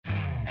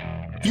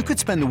You could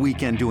spend the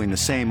weekend doing the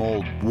same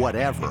old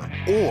whatever,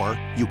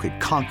 or you could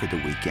conquer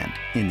the weekend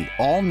in the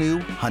all-new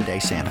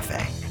Hyundai Santa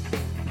Fe.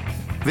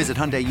 Visit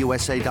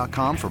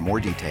HyundaiUSA.com for more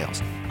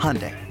details.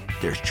 Hyundai,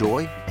 there's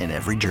joy in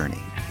every journey.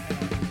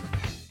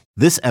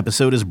 This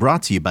episode is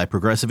brought to you by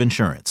Progressive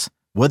Insurance.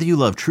 Whether you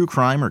love true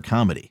crime or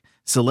comedy,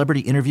 celebrity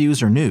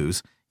interviews or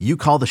news, you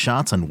call the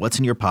shots on what's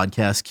in your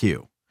podcast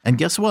queue. And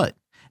guess what?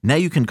 Now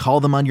you can call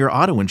them on your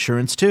auto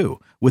insurance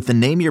too with the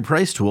Name Your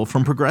Price tool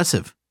from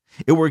Progressive.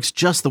 It works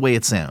just the way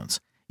it sounds.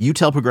 You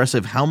tell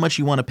Progressive how much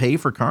you want to pay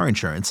for car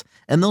insurance,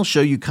 and they'll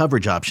show you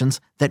coverage options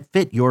that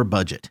fit your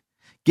budget.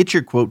 Get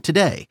your quote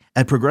today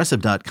at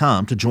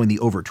Progressive.com to join the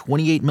over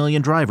 28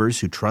 million drivers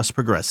who trust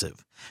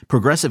Progressive.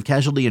 Progressive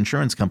Casualty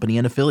Insurance Company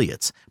and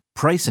Affiliates.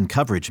 Price and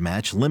coverage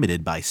match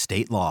limited by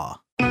state law.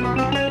 Good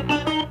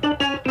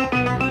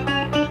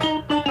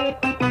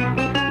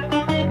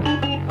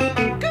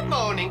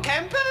morning,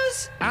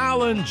 campers.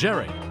 Alan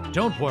Jerry.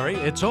 Don't worry,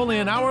 it's only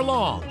an hour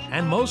long,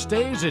 and most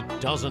days it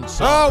doesn't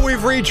suck. Oh,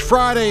 we've reached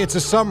Friday. It's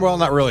a summer, well,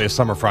 not really a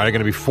summer Friday,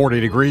 going to be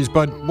 40 degrees,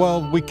 but,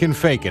 well, we can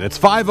fake it. It's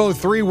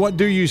 5:03. What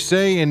do you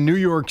say in New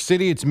York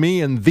City? It's me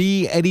and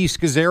the Eddie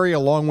Scazzeri,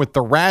 along with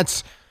the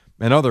Rats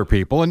and other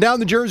people. And down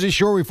the Jersey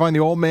Shore, we find the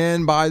old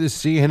man by the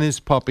sea and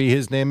his puppy.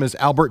 His name is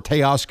Albert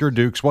Teoscar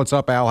Dukes. What's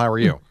up, Al? How are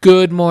you?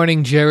 Good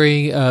morning,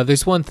 Jerry.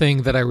 There's one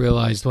thing that I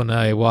realized when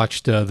I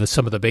watched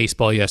some of the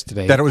baseball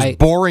yesterday. That it was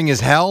boring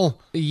as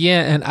hell?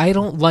 Yeah, and I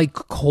don't like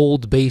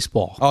cold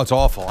baseball. Oh, it's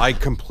awful.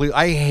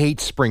 I hate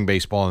spring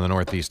baseball in the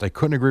Northeast. I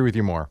couldn't agree with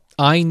you more.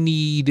 I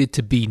need it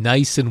to be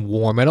nice and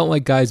warm. I don't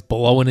like guys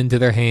blowing into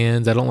their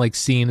hands. I don't like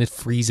seeing it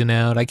freezing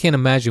out. I can't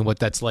imagine what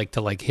that's like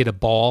to hit a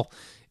ball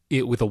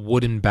with a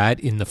wooden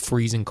bat in the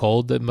freezing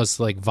cold. That must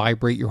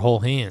vibrate your whole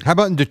hand. How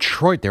about in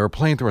Detroit? They were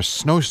playing through a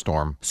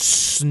snowstorm.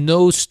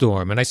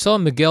 And I saw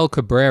Miguel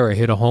Cabrera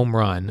hit a home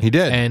run. He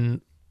did.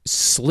 And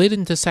slid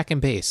into second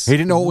base. He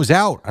didn't know it was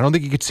out. I don't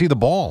think he could see the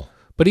ball.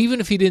 But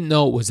even if he didn't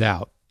know it was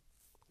out,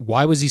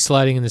 why was he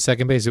sliding into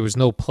second base? There was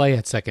no play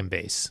at second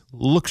base.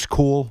 Looks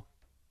cool.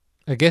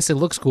 I guess it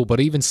looks cool, but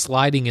even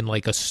sliding in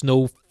a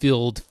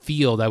snow-filled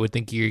field, I would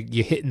think you're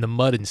hitting the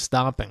mud and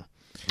stopping.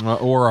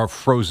 Or a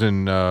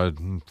frozen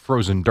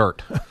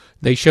dirt.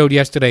 They showed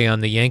yesterday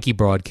on the Yankee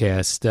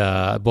broadcast,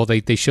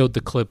 they showed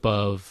the clip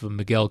of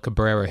Miguel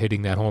Cabrera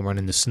hitting that home run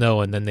in the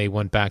snow, and then they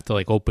went back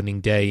to opening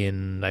day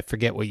in, I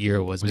forget what year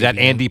it was. Was that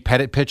Andy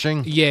Pettitte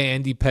pitching? Yeah,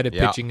 Andy Pettitte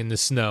pitching in the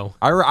snow.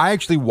 I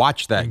actually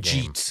watched that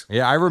game. Jeets.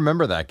 Yeah, I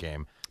remember that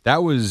game.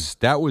 That was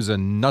a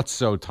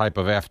nutso type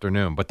of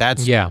afternoon, but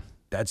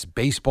that's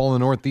baseball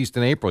in the Northeast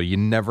in April. You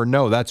never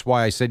know. That's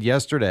why I said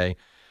yesterday,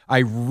 I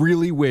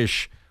really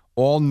wish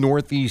all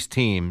Northeast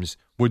teams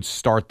would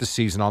start the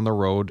season on the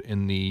road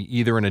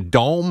either in a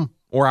dome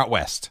or out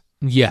west.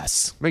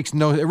 Yes, it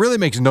really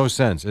makes no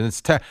sense.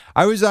 And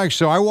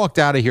I walked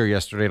out of here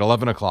yesterday at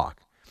 11:00,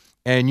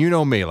 and you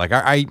know me,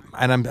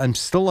 I'm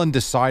still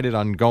undecided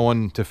on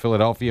going to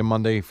Philadelphia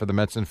Monday for the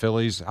Mets and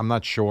Phillies. I'm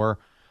not sure.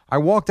 I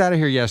walked out of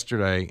here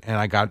yesterday and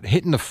I got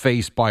hit in the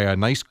face by a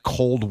nice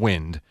cold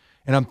wind,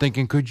 and I'm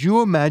thinking, could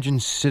you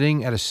imagine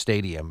sitting at a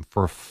stadium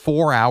for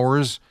 4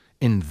 hours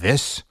in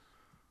this?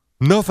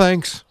 No,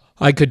 thanks.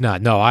 I could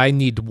not. No, I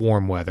need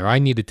warm weather. I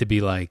need it to be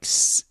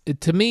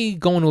to me,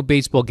 going to a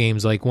baseball game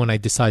is like when I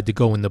decide to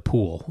go in the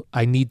pool.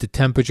 I need the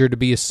temperature to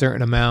be a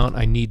certain amount.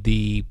 I need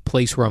the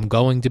place where I'm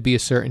going to be a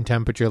certain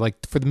temperature.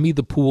 For me,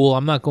 the pool,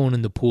 I'm not going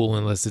in the pool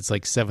unless it's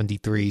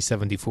 73,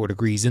 74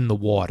 degrees in the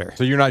water.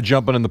 So you're not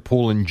jumping in the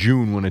pool in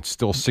June when it's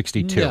still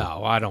 62?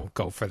 No, I don't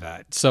go for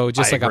that. So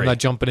just I'm not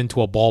jumping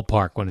into a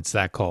ballpark when it's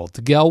that cold.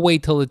 I'll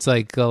wait till it's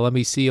let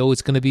me see,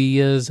 it's going to be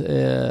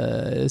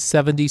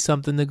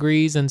 70-something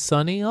degrees and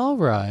sunny. All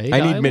right.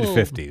 I need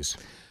mid-50s.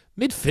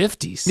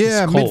 Mid-50s?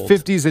 Yeah,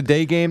 mid-50s a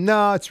day game.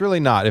 No, it's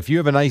really not. If you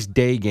have a nice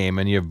day game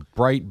and you have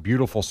bright,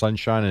 beautiful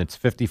sunshine and it's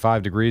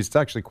 55 degrees, it's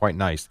actually quite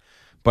nice.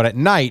 But at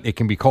night, it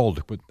can be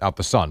cold without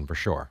the sun, for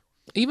sure.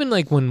 Even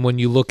when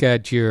you look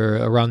at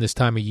around this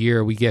time of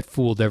year, we get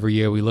fooled every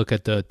year. We look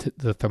at the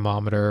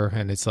thermometer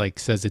and it's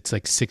says it's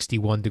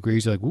 61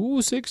 degrees. You're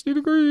ooh, 60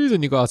 degrees.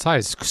 And you go outside,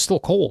 it's still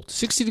cold.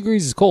 60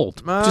 degrees is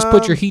cold. Just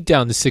put your heat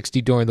down to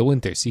 60 during the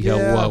winter. See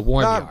how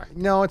warm you are.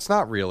 No, it's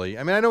not really.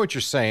 I mean, I know what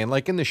you're saying.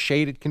 In the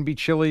shade, it can be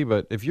chilly,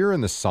 but if you're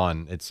in the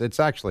sun, it's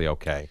actually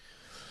okay.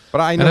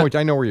 But I know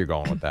where you're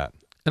going with that.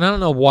 And I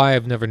don't know why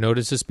I've never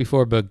noticed this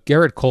before, but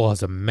Garrett Cole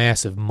has a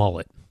massive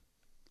mullet.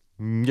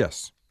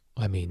 Yes.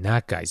 I mean,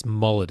 that guy's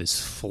mullet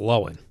is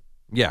flowing.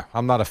 Yeah,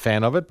 I'm not a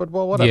fan of it, but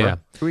whatever. Yeah.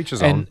 To each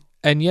his own.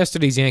 And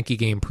yesterday's Yankee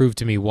game proved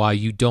to me why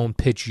you don't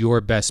pitch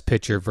your best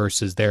pitcher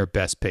versus their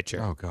best pitcher.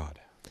 Oh,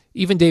 God.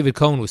 Even David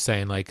Cohn was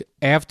saying,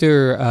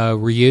 after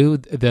Ryu,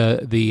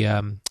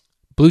 the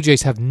Blue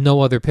Jays have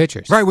no other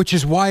pitchers. Right, which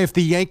is why if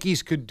the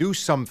Yankees could do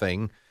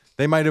something,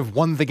 they might have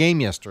won the game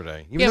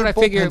yesterday. Even their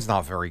bullpen's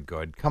not very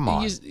good. Come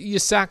on. You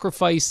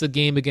sacrifice the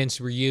game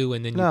against Ryu,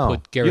 and then you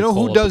put Garrett Cole. You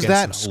know who does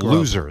that?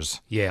 Losers.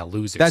 Yeah,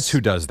 losers. That's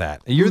who does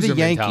that. You're Loser the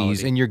Yankees,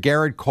 mentality. And you're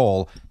Garrett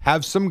Cole.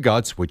 Have some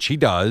guts, which he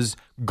does.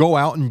 Go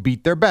out and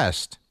beat their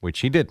best, which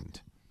he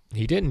didn't.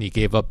 He didn't. He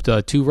gave up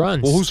 2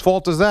 runs. Well, whose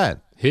fault is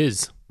that?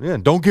 His. Yeah,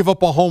 don't give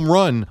up a home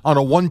run on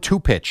a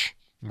 1-2 pitch.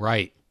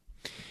 Right.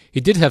 He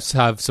did have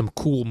some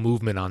cool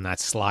movement on that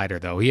slider,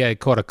 though. He had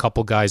caught a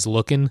couple guys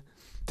looking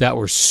that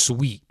were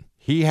sweet.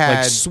 He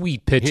had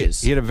sweet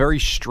pitches. He had a very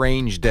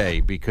strange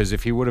day because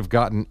if he would have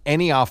gotten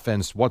any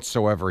offense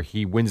whatsoever,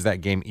 he wins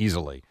that game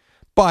easily.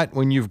 But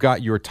when you've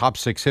got your top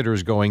 6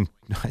 hitters going,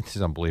 this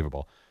is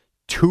unbelievable,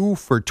 2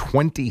 for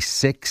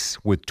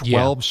 26 with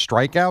 12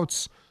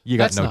 strikeouts, you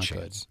got no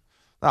chance.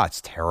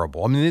 That's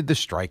terrible. I mean, the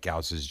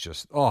strikeouts is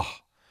just,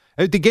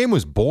 the game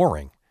was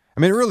boring.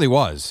 I mean, it really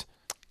was.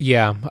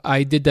 Yeah,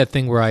 I did that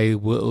thing where I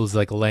was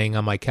like laying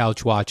on my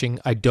couch watching.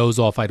 I'd doze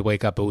off. I'd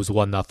wake up. It was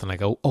 1-0. I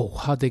go,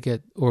 how'd they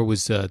get? Or it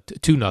was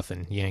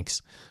 2-0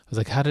 Yanks. I was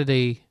like, how did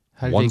they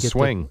One get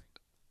swing.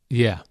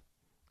 Yeah,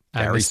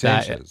 I Gary missed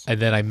Sanchez. that,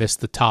 and then I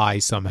missed the tie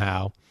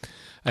somehow,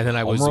 and then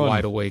I was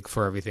wide awake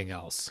for everything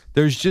else.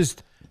 There's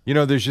just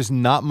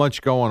not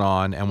much going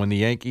on. And when the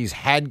Yankees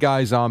had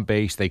guys on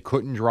base, they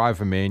couldn't drive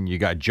them in. You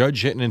got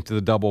Judge hitting into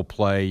the double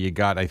play. You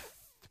got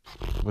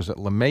was it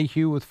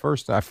LeMahieu with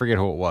first? I forget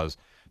who it was.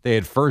 They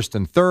had first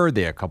and third.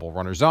 They had a couple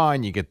runners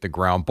on. You get the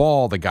ground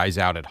ball. The guy's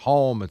out at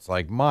home. It's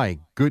like, my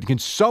good, can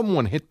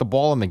someone hit the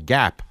ball in the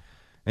gap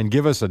and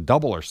give us a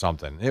double or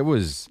something? It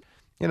was,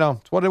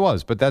 it's what it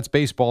was. But that's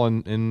baseball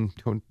in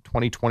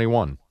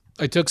 2021.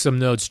 I took some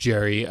notes,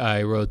 Jerry.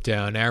 I wrote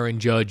down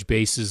Aaron Judge,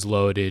 bases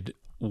loaded,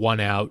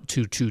 1 out,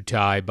 2-2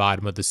 tie,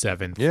 bottom of the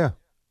 7th. Yeah.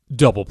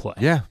 Double play.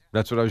 Yeah,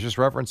 that's what I was just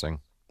referencing.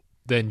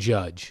 Then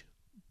Judge,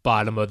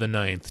 bottom of the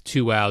 9th,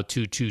 2 out,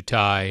 2-2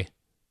 tie,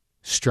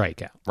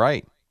 strikeout.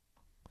 Right.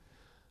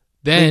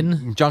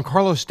 Then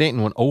Giancarlo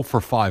Stanton went 0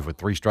 for 5 with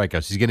 3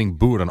 strikeouts. He's getting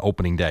booed on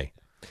opening day.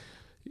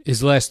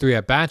 His last 3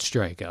 at-bat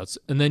strikeouts.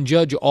 And then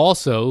Judge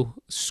also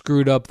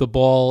screwed up the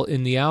ball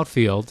in the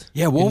outfield.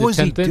 Yeah, what was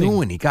he inning.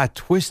 doing? He got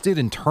twisted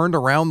and turned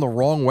around the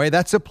wrong way.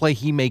 That's a play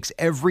he makes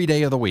every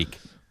day of the week.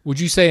 Would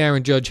you say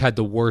Aaron Judge had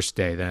the worst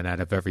day then out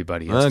of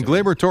everybody else?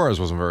 Gleyber Torres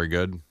wasn't very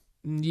good.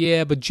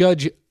 Yeah, but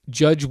Judge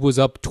was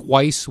up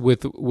twice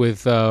with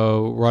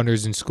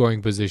runners in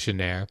scoring position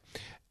there,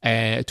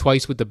 and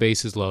twice with the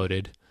bases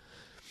loaded.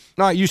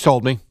 No, you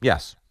sold me.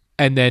 Yes.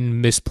 And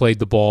then misplayed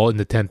the ball in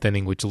the 10th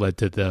inning, which led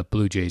to the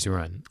Blue Jays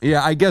run.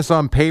 Yeah, I guess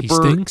on paper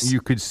stinks.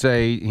 you could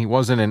say he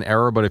wasn't an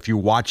error, but if you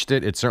watched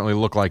it, it certainly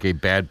looked like a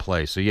bad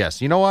play. So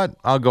yes, you know what?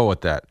 I'll go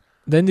with that.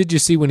 Then did you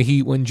see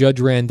when Judge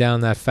ran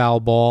down that foul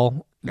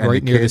ball And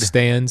right the near kid. the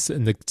stands,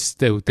 and the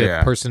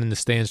Yeah. person in the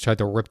stands tried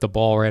to rip the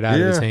ball right out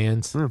of his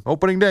hands?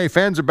 Opening day,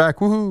 fans are back.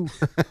 Woohoo!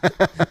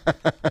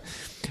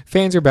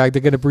 Fans are back.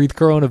 They're going to breathe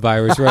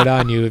coronavirus right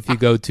on you if you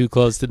go too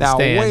close to the Now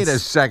stands. wait a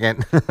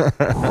second.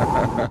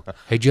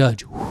 Hey,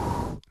 Judge.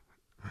 You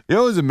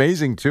know, it was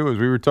amazing too, as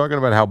we were talking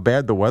about how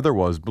bad the weather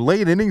was.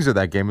 Late innings of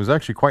that game was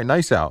actually quite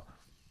nice out.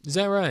 Is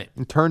that right?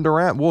 And turned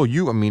around. Well,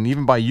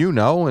 even by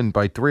and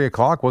by 3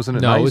 o'clock, wasn't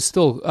it No, nice? it was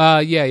still.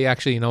 Yeah,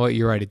 actually, you know what?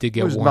 You're right. It did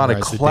get There was warmer not a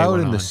as the day cloud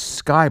went in the on.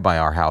 sky by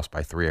our house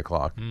by 3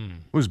 o'clock.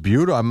 It was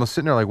beautiful. I'm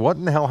sitting there like, what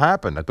in the hell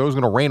happened? I thought it was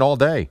going to rain all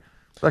day.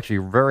 It's actually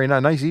a very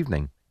nice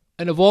evening.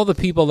 And of all the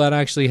people that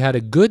actually had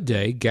a good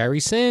day, Gary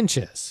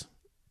Sanchez.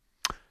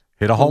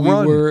 Hit a home We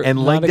run were and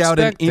not legged out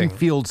an expecting.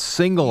 infield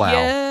single out.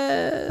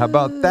 Yes. How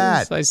about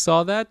that? I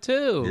saw that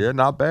too. Yeah,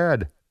 not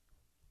bad.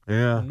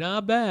 Yeah.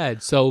 Not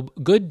bad. So,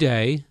 good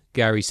day,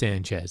 Gary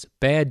Sanchez.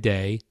 Bad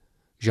day,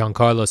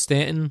 Giancarlo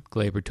Stanton,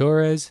 Gleyber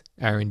Torres,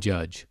 Aaron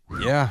Judge.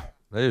 Yeah,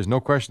 there's no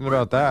question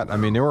about that. I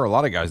mean, there were a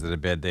lot of guys that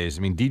had bad days.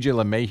 I mean, DJ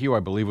LeMahieu, I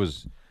believe,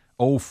 was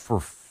 0 for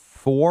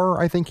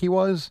 4, I think he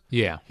was.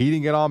 Yeah. He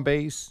didn't get on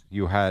base.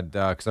 You had,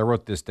 because I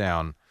wrote this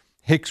down,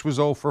 Hicks was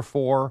 0 for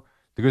 4.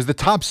 Because the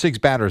top 6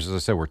 batters, as I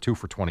said, were 2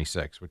 for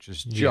 26, which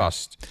is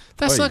just...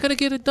 That's not going to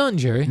get it done,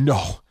 Jerry.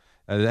 No.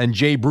 And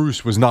Jay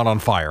Bruce was not on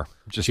fire,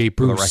 just Jay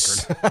for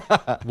Bruce the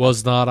record.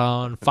 was not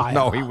on fire.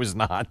 No, he was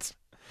not.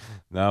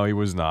 No, he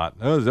was not.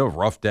 It was a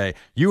rough day.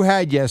 You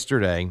had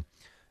yesterday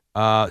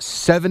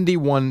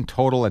 71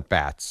 total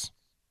at-bats,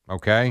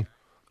 okay?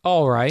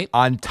 All right.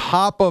 On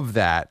top of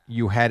that,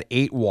 you had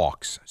 8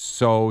 walks.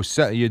 So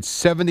you had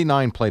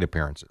 79 plate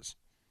appearances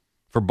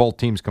for both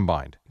teams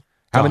combined.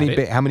 How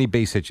many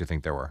base hits you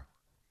think there were?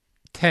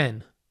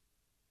 10.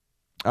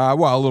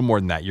 Well, a little more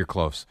than that. You're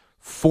close.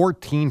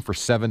 14 for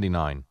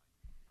 79.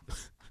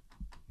 That's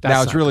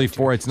Now, it's not really good,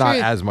 4. Jerry. It's not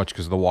Jerry, as much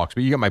because of the walks,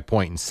 but you get my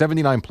point. In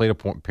 79 plate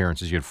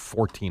appearances, you had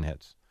 14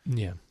 hits.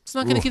 Yeah. It's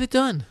not going to get it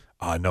done.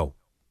 No.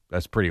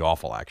 That's pretty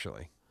awful,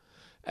 actually.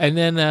 And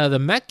then the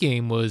Met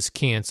game was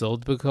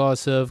canceled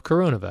because of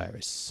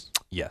coronavirus.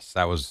 Yes,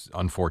 that was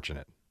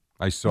unfortunate.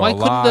 I saw Why a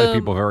lot couldn't of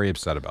people very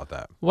upset about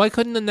that. Why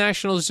couldn't the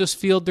Nationals just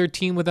field their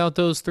team without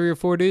those 3 or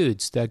 4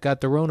 dudes that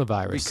got the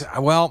coronavirus?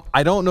 Well,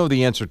 I don't know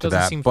the answer to Doesn't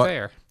that, seem but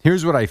fair.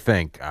 here's what I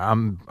think.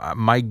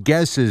 My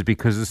guess is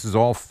because this is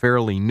all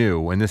fairly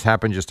new, and this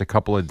happened just a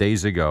couple of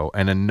days ago,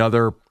 and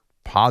another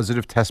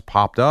positive test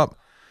popped up,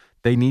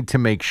 they need to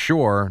make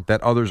sure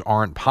that others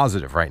aren't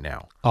positive right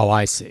now. Oh,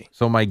 I see.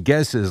 So my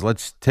guess is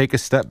let's take a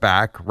step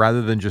back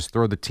rather than just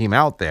throw the team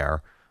out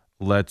there.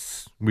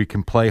 we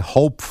can play.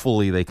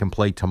 Hopefully they can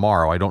play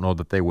tomorrow. I don't know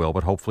that they will,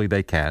 but hopefully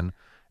they can.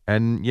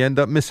 And you end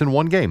up missing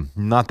one game.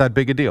 Not that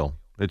big a deal.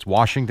 It's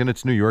Washington.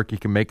 It's New York. You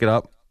can make it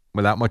up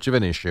without much of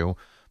an issue.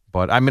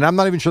 But, I mean, I'm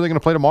not even sure they're going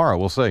to play tomorrow.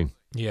 We'll see.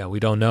 Yeah, we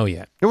don't know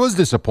yet. It was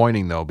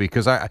disappointing, though,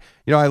 because I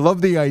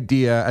love the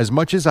idea. As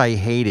much as I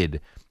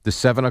hated the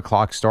 7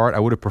 o'clock start, I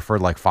would have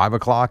preferred like 5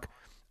 o'clock.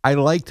 I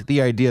liked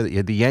the idea that you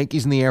had the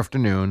Yankees in the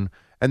afternoon,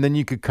 and then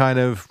you could kind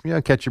of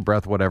catch your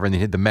breath, whatever, and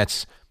then hit the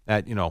Mets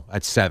at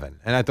 7.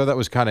 And I thought that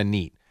was kind of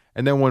neat.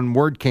 And then when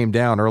word came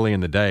down early in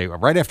the day,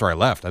 right after I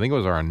left, I think it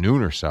was around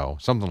noon or so,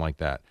 something like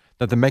that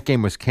the Met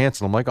game was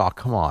canceled. I'm like, oh,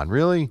 come on,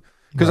 really?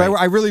 Because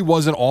I really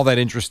wasn't all that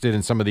interested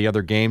in some of the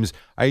other games.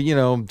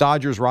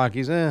 Dodgers,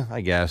 Rockies,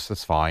 I guess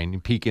that's fine.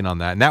 Peeking on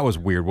that, and that was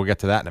weird. We'll get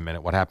to that in a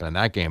minute. What happened in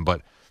that game?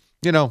 But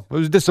it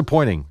was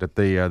disappointing that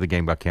the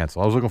game got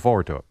canceled. I was looking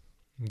forward to it.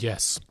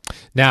 Yes.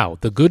 Now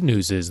the good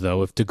news is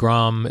though, if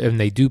DeGrom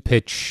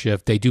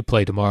if they do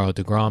play tomorrow,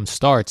 DeGrom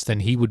starts,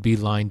 then he would be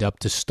lined up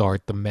to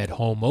start the Met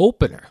home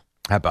opener.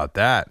 How about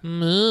that?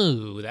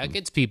 Ooh, that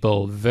gets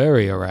people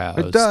very aroused.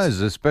 It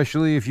does,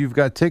 especially if you've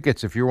got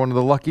tickets. If you're one of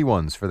the lucky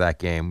ones for that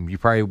game, you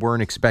probably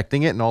weren't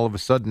expecting it, and all of a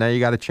sudden now you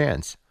got a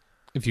chance.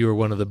 If you were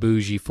one of the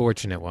bougie,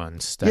 fortunate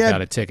ones that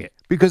got a ticket.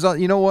 Because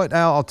you know what,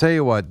 Al? I'll tell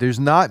you what. There's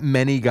not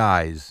many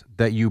guys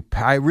that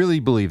I really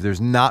believe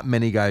there's not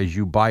many guys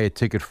you buy a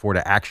ticket for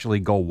to actually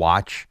go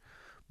watch.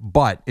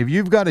 But if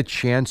you've got a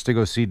chance to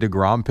go see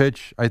DeGrom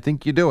pitch, I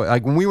think you do it.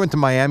 Like when we went to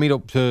Miami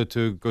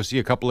to go see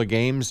a couple of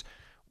games,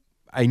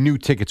 I knew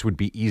tickets would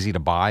be easy to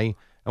buy,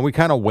 and we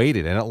kind of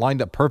waited, and it lined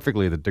up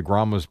perfectly that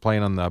DeGrom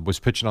was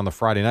pitching on the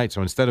Friday night.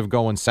 So instead of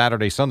going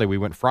Saturday, Sunday, we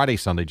went Friday,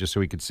 Sunday just so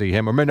we could see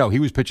him. Or no, he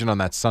was pitching on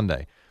that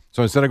Sunday.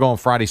 So instead of going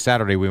Friday,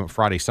 Saturday, we went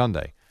Friday,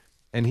 Sunday.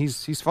 And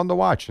he's fun to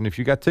watch. And if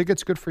you got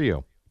tickets, good for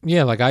you.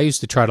 Yeah, like I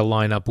used to try to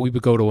line up. We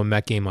would go to a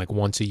Met game like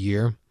once a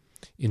year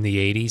in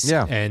the 80s.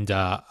 Yeah. And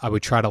I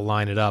would try to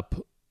line it up,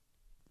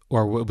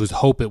 or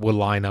hope it would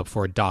line up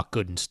for a Doc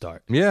Gooden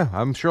start. Yeah,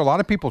 I'm sure a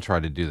lot of people try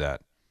to do that.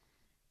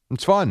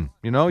 It's fun.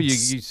 You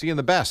see in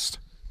the best.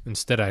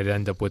 Instead, I'd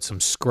end up with some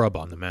scrub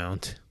on the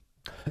mound.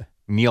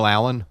 Neil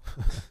Allen.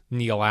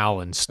 Neil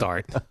Allen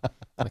start.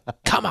 Like,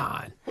 come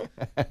on,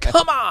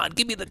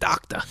 give me the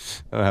doctor. I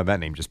don't know how that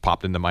name just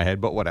popped into my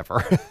head, but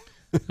whatever.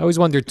 I always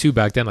wondered too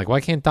back then, like why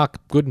can't Doc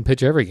Gooden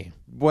pitch every game?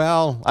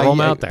 Well, throw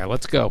him out there.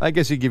 Let's go. I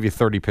guess he'd give you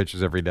 30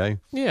 pitches every day.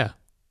 Yeah,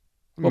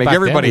 make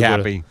everybody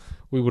happy.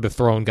 We would have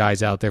thrown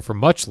guys out there for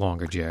much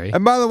longer, Jerry.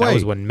 And by the way, that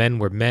was when men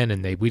were men,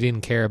 and we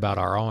didn't care about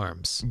our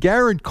arms.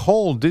 Garrett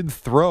Cole did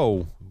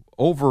throw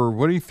over.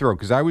 What did he throw?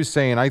 Because I was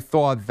saying I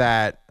thought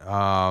that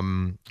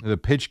the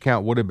pitch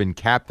count would have been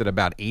capped at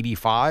about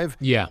 85.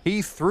 Yeah,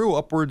 he threw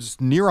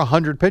upwards near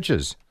 100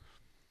 pitches.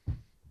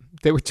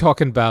 They were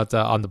talking about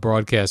on the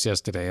broadcast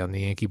yesterday, on the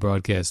Yankee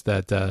broadcast,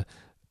 that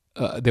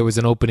there was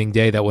an opening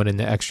day that went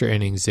into extra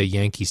innings,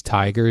 Yankees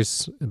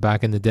Tigers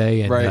back in the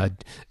day,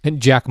 and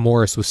and Jack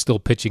Morris was still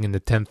pitching in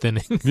the 10th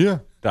inning. Yeah,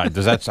 that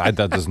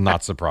does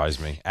not surprise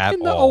me at all.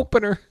 In the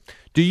opener.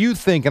 Do you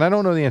think, and I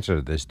don't know the answer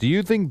to this, do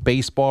you think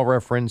Baseball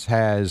Reference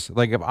has,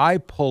 like if I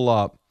pull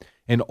up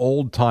an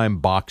old-time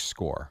box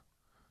score,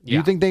 do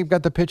you think they've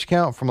got the pitch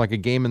count from like a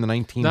game in the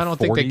 1940s? No, I don't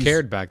think they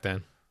cared back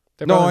then.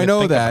 No, I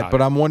know that, but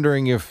I'm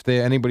wondering if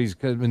anybody's.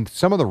 I mean,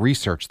 some of the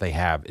research they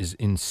have is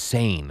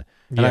insane,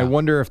 and I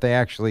wonder if they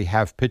actually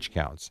have pitch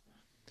counts.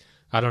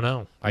 I don't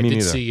know. I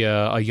did see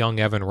a young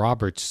Evan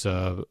Roberts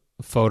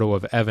photo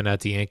of Evan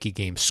at the Yankee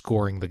game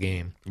scoring the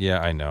game.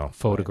 Yeah, I know.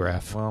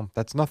 Photograph. Well,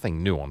 that's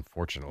nothing new,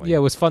 unfortunately. Yeah, it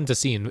was fun to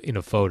see in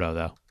a photo,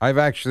 though.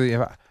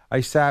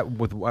 I sat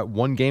with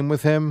one game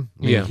with him.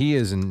 I mean, he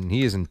is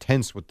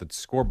intense with the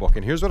scorebook,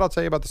 and here's what I'll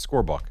tell you about the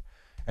scorebook.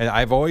 And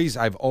I've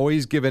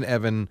always given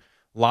Evan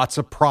lots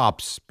of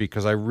props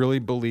because I really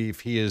believe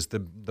he is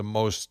the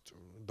most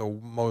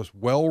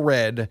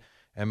well-read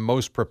and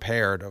most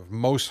prepared of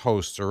most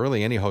hosts, or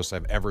really any host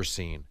I've ever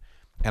seen.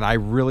 And I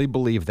really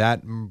believe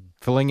that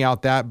filling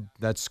out that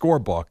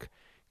scorebook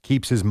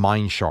keeps his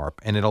mind sharp,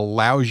 and it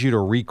allows you to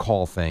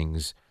recall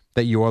things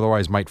that you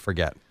otherwise might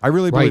forget. I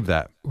really believe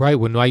that. Right.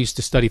 When I used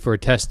to study for a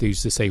test, they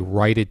used to say,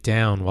 write it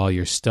down while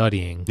you're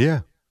studying.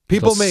 Yeah.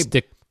 People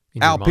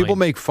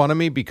make fun of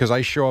me because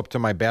I show up to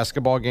my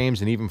basketball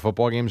games and even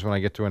football games when I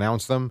get to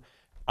announce them.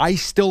 I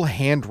still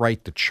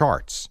handwrite the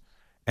charts.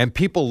 And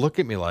people look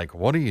at me like,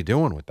 what are you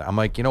doing with that? I'm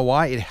like, you know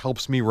why? It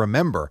helps me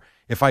remember.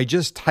 If I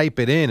just type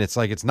it in, it's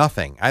like it's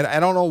nothing. I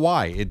don't know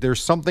why.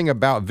 There's something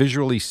about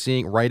visually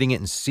writing it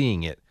and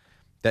seeing it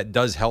that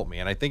does help me.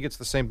 And I think it's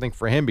the same thing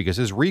for him because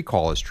his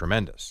recall is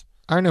tremendous.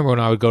 I remember when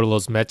I would go to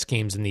those Mets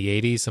games in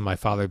the 80s and my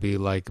father would be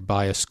like,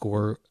 buy a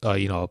score,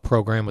 a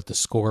program with the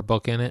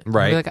scorebook in it.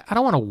 Right. I'd be like, I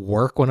don't want to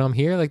work when I'm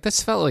here. Like,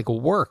 this felt like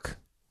work.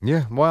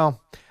 Yeah,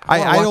 well,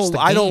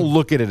 I don't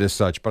look at it as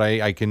such, but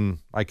I can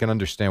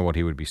understand what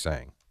he would be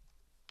saying.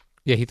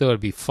 Yeah, he thought it'd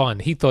be fun.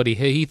 He thought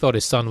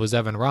his son was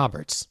Evan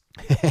Roberts.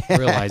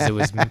 Realized it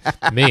was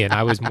me, and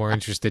I was more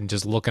interested in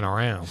just looking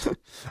around.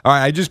 All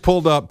right, I just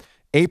pulled up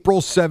April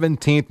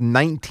 17th,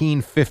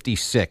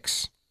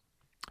 1956.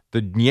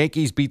 The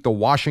Yankees beat the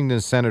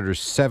Washington Senators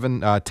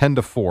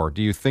 10-4.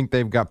 Do you think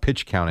they've got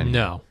pitch count in here?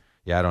 No.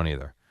 Yeah, I don't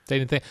either. They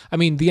didn't think. I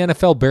mean, the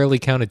NFL barely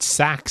counted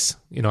sacks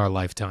in our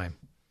lifetime.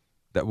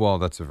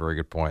 That's a very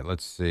good point.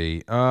 Let's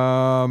see.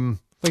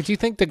 Like, do you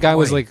think the guy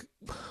was like,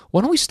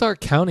 why don't we start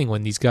counting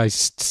when these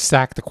guys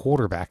sack the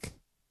quarterback?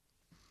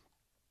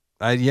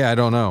 I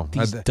don't know.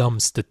 These dumb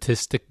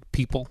statistic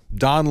people.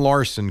 Don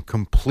Larson,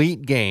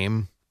 complete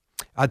game.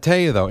 I'll tell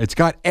you, though, it's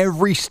got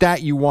every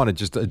stat you want. It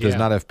just does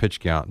not have pitch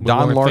count. We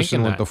Don weren't Larson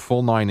thinking went that. the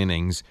full 9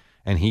 innings,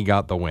 and he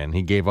got the win.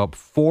 He gave up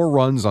 4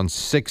 runs on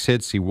 6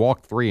 hits. He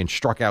walked 3 and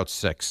struck out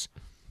 6.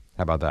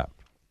 How about that?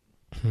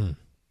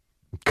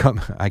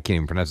 I can't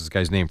even pronounce this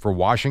guy's name. For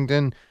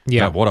Washington,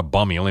 Yeah. what a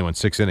bum. He only went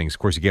 6 innings. Of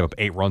course, he gave up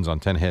 8 runs on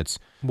 10 hits.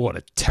 What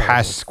a terrible.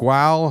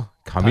 Pascual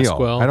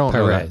Camille. I don't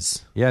know Perez.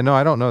 that. Yeah, no,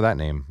 I don't know that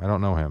name. I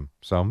don't know him.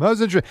 So that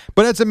was interesting.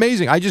 But that's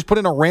amazing. I just put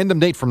in a random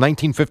date from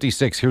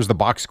 1956. Here's the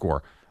box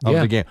score of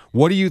the game.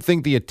 What do you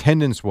think the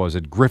attendance was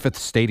at Griffith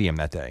Stadium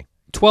that day?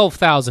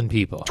 12,000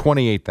 people.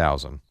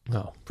 28,000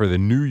 No. for the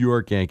New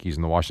York Yankees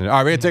and the Washington. All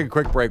right, we're going to take a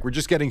quick break. We're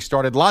just getting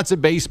started. Lots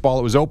of baseball.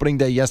 It was opening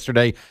day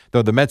yesterday,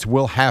 though the Mets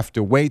will have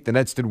to wait. The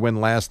Nets did win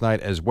last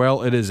night as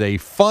well. It is a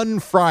fun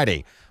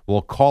Friday.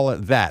 We'll call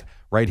it that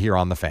right here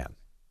on The Fan.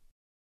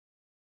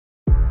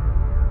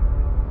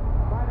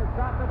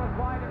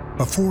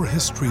 Before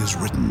history is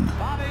written,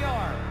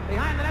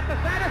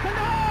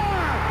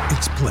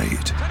 it's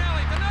played.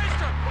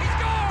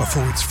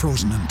 Before it's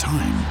frozen in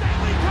time,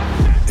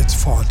 it's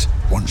fought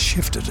one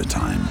shift at a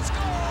time.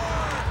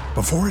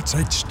 Before it's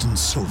etched in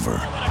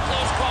silver,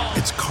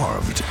 it's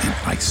carved in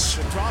ice.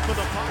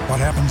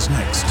 What happens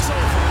next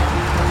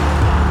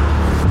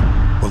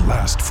will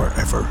last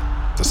forever.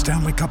 The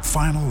Stanley Cup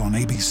Final on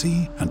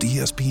ABC and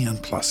ESPN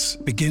Plus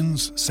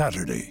begins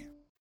Saturday.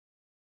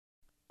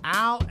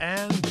 Al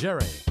and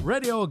Jerry,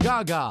 Radio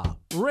Gaga,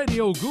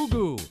 Radio Goo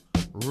Goo,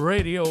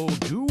 Radio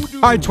Doo Doo.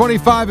 All right,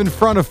 25 in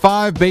front of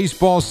 5.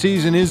 Baseball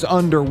season is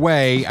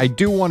underway. I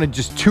do want to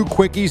just 2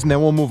 quickies, and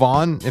then we'll move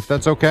on, if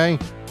that's okay.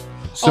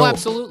 So,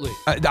 absolutely.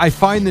 I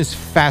find this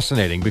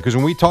fascinating because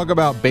when we talk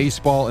about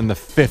baseball in the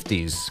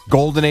 50s,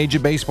 golden age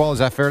of baseball, is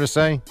that fair to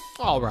say?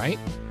 All right.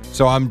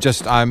 So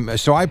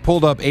I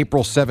pulled up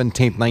April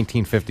 17th,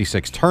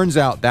 1956. Turns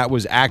out that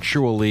was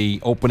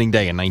actually opening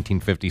day in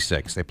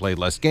 1956. They played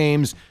less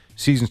games.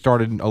 Season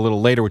started a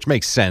little later, which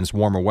makes sense,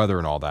 warmer weather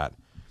and all that.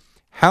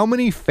 How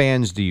many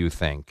fans do you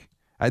think?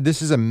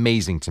 This is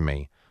amazing to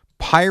me.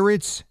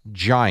 Pirates,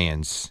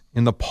 Giants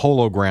in the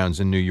Polo Grounds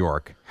in New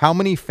York. How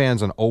many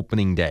fans on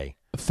opening day?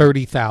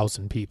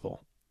 30,000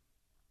 people.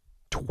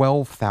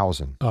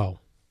 12,000. Oh.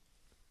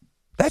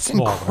 That's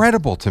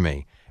incredible to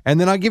me. And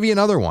then I'll give you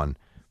another one.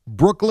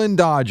 Brooklyn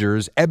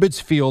Dodgers,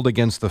 Ebbets Field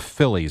against the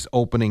Phillies,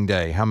 opening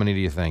day. How many do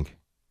you think?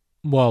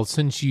 Well,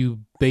 since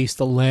you based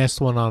the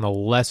last one on a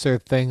lesser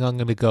thing, I'm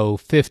going to go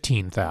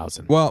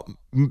 15,000. Well,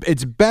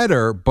 it's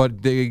better,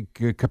 but the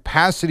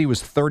capacity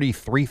was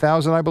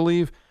 33,000, I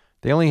believe.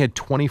 They only had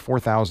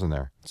 24,000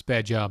 there. It's a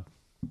bad job.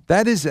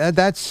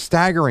 That's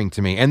staggering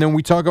to me. And then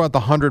we talk about the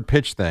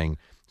 100-pitch thing.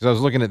 Because I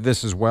was looking at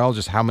this as well,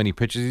 just how many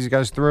pitches these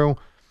guys threw.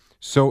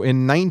 So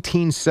in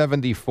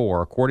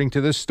 1974, according to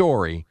this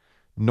story,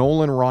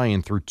 Nolan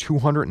Ryan threw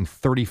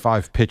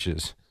 235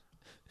 pitches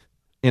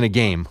in a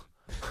game.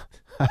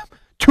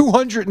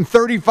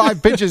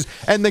 235 pitches,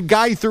 and the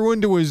guy threw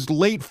into his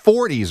late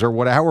 40s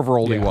or however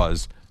old he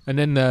was. And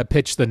then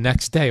pitched the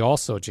next day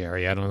also,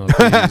 Jerry. I don't know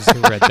if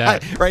you read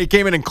that. Right, he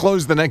came in and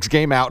closed the next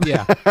game out.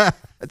 Yeah.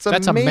 That's a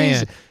amazing.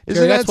 man.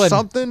 Isn't Jerry, that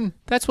something?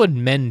 That's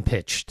when men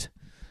pitched.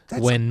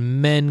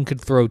 When men could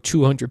throw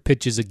 200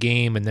 pitches a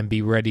game and then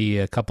be ready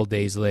a couple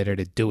days later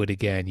to do it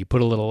again. You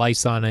put a little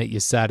ice on it. You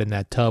sat in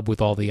that tub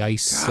with all the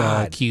ice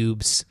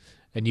cubes,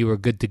 and you were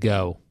good to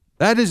go.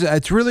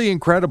 It's really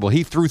incredible.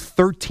 He threw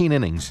 13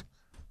 innings.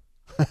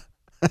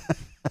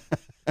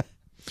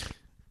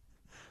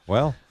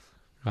 Well,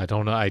 I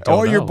don't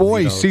know. Your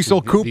boy,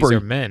 Cecil Cooper. These are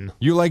men.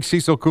 You like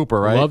Cecil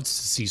Cooper, right? Loved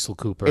Cecil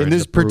Cooper. In and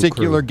this the Brew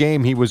particular Crew.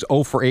 game, he was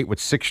 0 for 8 with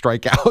 6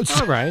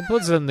 strikeouts. All right.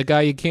 Listen, the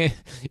guy, you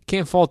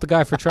can't fault the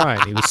guy for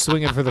trying. He was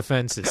swinging for the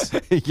fences.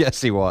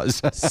 Yes, he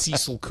was.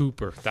 Cecil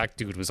Cooper. That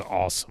dude was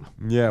awesome.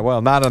 Yeah,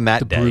 well, not on that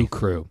The day. Brew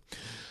Crew.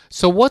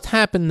 So what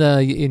happened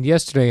in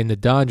yesterday in the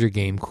Dodger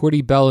game?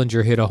 Cordy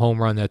Bellinger hit a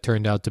home run that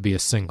turned out to be a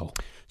single.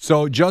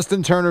 So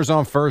Justin Turner's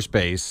on first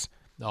base.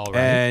 All right.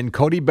 And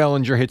Cody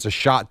Bellinger hits a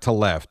shot to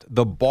left.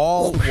 The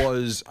ball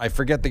was, I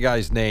forget the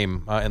guy's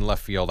name in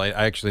left field. I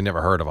actually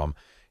never heard of him.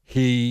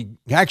 He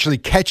actually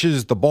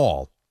catches the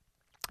ball.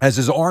 As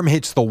his arm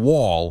hits the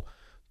wall,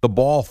 the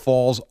ball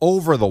falls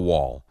over the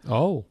wall.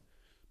 Oh.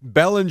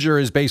 Bellinger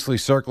is basically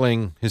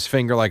circling his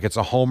finger like it's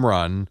a home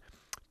run.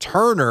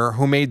 Turner,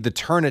 who made the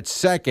turn at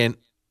second,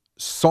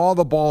 saw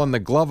the ball in the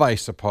glove, I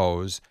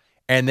suppose,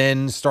 and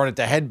then started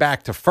to head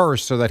back to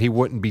first so that he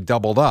wouldn't be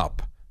doubled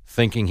up,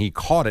 thinking he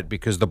caught it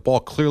because the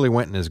ball clearly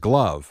went in his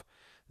glove.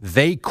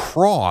 They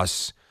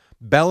cross.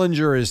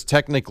 Bellinger is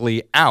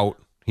technically out.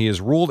 He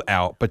is ruled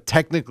out, but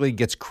technically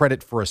gets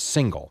credit for a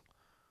single.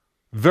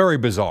 Very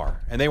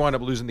bizarre. And they wound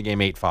up losing the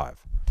game 8-5.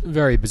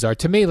 Very bizarre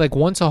to me. Like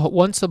once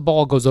a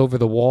ball goes over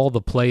the wall,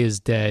 the play is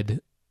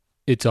dead.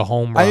 It's a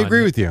home run. I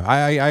agree with you.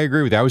 I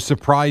agree with you. I was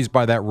surprised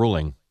by that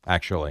ruling,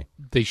 actually.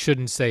 They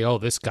shouldn't say, "Oh,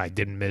 this guy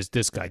didn't miss.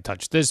 This guy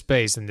touched this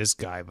base, and this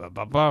guy blah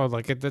blah blah."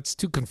 Like that's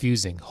too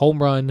confusing.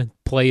 Home run,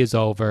 play is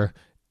over,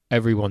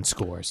 everyone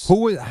scores.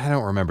 Who was? I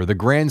don't remember the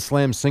grand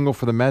slam single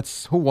for the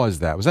Mets. Who was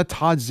that? Was that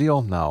Todd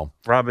Zeile? No,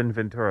 Robin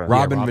Ventura.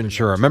 Robin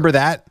Ventura. Remember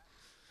that?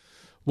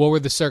 What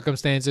were the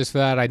circumstances for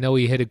that? I know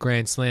he hit a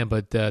grand slam,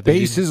 but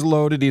bases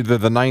loaded, either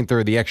the ninth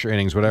or the extra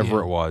innings,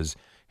 whatever it was.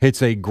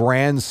 Hits a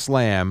grand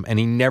slam, and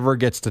he never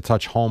gets to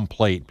touch home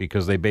plate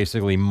because they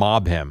basically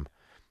mob him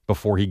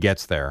before he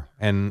gets there.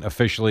 And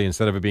officially,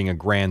 instead of it being a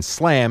grand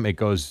slam, it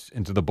goes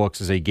into the books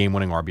as a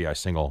game-winning RBI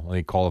single.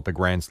 They call it the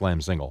grand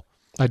slam single.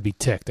 I'd be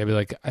ticked. I'd be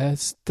like,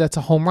 that's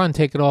a home run.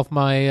 Take it off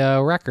my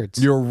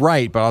records. You're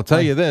right, but I'll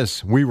tell you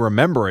this. We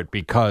remember it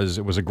because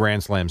it was a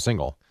grand slam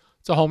single.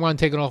 It's a home run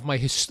taken off my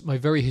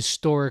very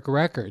historic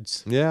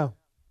records. Yeah.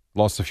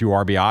 Lost a few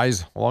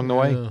RBIs along the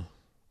way.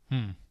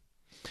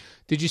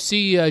 Did you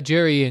see,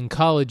 Jerry, in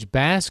college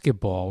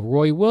basketball,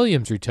 Roy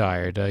Williams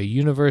retired, a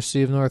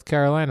University of North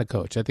Carolina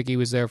coach. I think he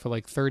was there for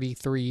like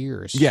 33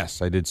 years.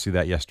 Yes, I did see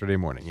that yesterday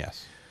morning,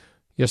 yes.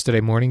 Yesterday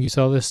morning you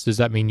saw this? Does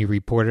that mean you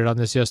reported on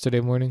this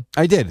yesterday morning?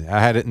 I did.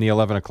 I had it in the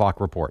 11 o'clock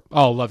report.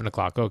 Oh, 11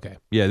 o'clock. Okay.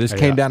 Yeah, this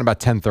came down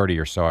about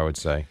 10:30 or so, I would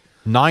say.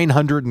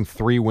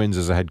 903 wins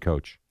as a head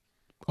coach.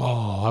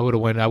 Oh, I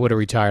would have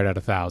retired at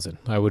 1,000.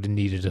 I would have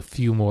needed a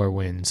few more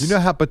wins. You know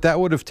how? But that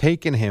would have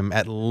taken him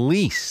at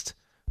least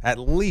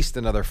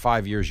another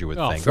 5 years, you would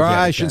think. Or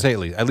I shouldn't say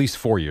at least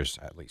 4 years,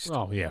 at least.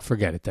 Oh yeah,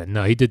 forget it then.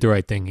 No, he did the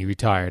right thing. He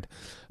retired.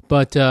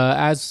 But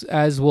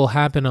as will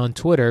happen on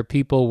Twitter,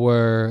 people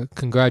were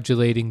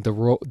congratulating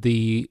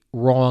the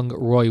wrong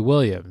Roy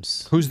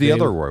Williams. Who's the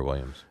other Roy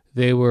Williams?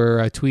 They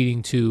were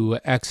tweeting to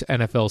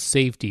ex-NFL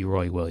safety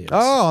Roy Williams.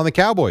 Oh, on the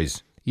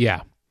Cowboys.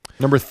 Yeah.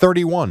 Number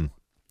 31.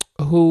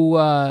 Who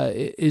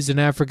is an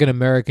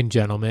African-American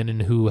gentleman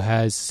and who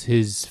has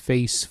his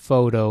face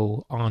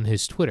photo on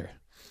his Twitter.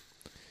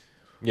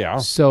 Yeah.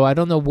 So I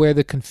don't know where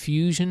the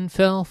confusion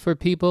fell for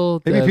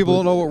people. Maybe people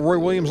don't know what Roy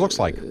Williams looks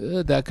like.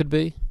 That could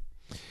be.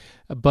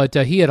 But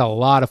he had a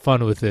lot of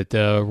fun with it,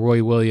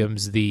 Roy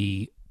Williams,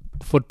 the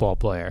football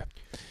player.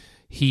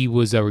 He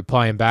was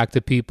replying back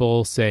to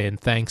people saying,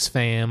 "Thanks,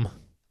 fam."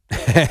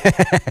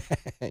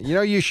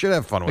 You should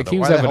have fun with it. He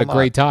was having a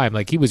great time.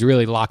 Like, he was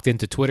really locked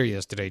into Twitter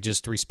yesterday,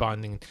 just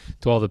responding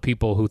to all the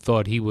people who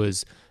thought he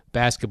was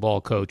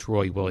basketball coach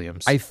Roy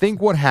Williams. I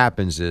think what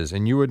happens is,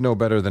 and you would know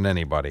better than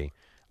anybody,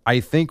 I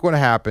think what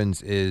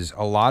happens is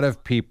a lot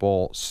of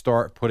people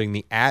start putting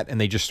the @ and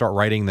they just start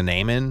writing the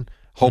name in,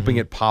 hoping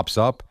it pops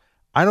up.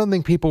 I don't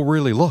think people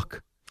really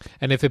look.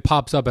 And if it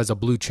pops up as a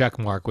blue check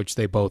mark, which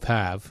they both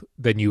have,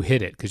 then you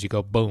hit it because you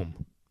go,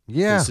 boom.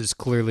 Yeah. This is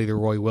clearly the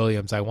Roy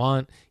Williams I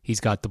want. He's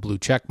got the blue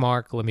check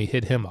mark. Let me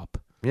hit him up.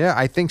 Yeah,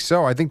 I think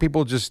so. I think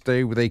people just,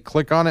 they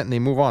click on it and they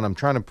move on. I'm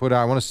trying to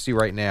I want to see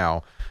right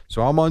now.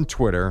 So I'm on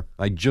Twitter.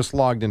 I just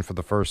logged in for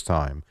the first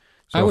time.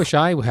 So I wish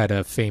I had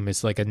a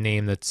famous, like a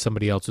name that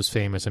somebody else was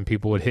famous and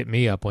people would hit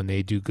me up when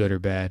they do good or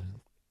bad.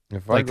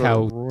 Like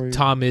how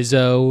Tom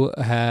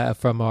Izzo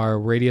from our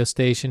radio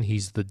station,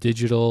 he's the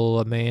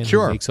digital man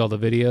who makes all the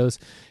videos.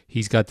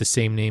 He's got the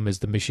same name as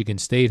the Michigan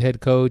State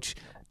head coach.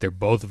 They're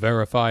both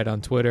verified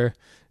on Twitter,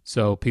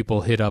 so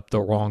people hit up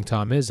the wrong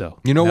Tom Izzo.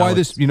 You know why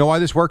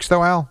this works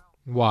though, Al?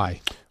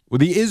 Why? Well,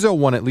 the Izzo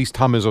one, at least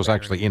Tom Izzo's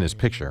actually in his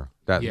picture.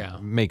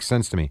 That makes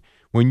sense to me.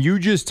 When you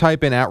just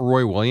type in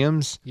 @Roy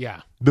Williams,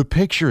 the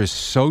picture is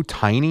so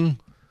tiny.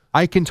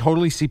 I can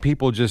totally see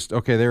people just,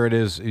 okay, there it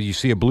is. You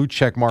see a blue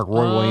check mark,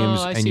 Roy Williams,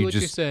 I and see you what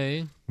just you're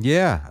saying.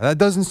 Yeah, that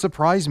doesn't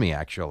surprise me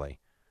actually.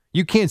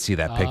 You can't see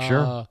that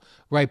picture.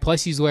 Right.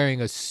 Plus, he's wearing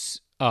a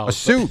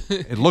suit.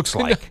 It looks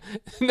like.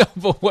 No,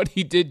 but what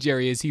he did,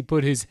 Jerry, is he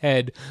put his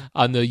head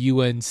on the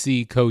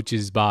UNC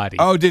coach's body.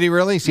 Oh, did he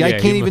really? See, I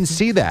can't even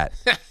see that.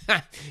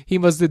 He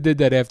must have did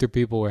that after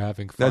people were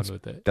having fun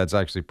with it. That's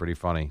actually pretty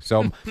funny.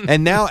 So,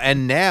 and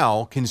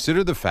now,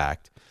 consider the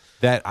fact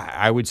that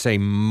I would say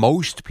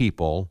most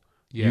people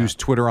use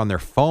Twitter on their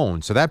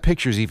phone, so that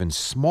picture is even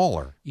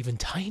smaller, even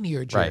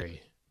tinier, Jerry.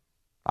 Right.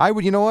 I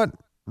would, you know what,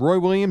 Roy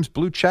Williams,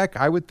 blue check.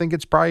 I would think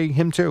it's probably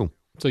him too.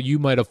 So you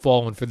might have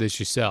fallen for this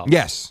yourself.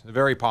 Yes,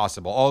 very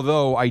possible.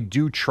 Although I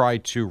do try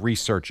to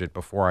research it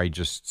before I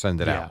just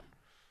send it out.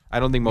 I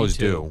don't think most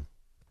do.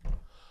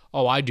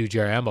 Oh, I do,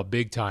 Jerry. I'm a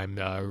big-time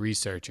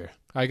researcher.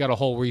 I got a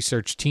whole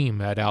research team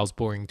at Al's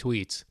Boring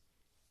Tweets.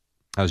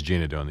 How's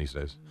Gina doing these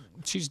days?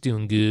 She's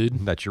doing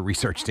good. That's your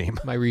research team.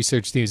 My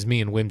research team is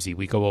me and Whimsy.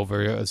 We go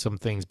over some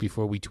things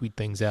before we tweet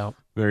things out.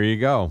 There you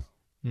go.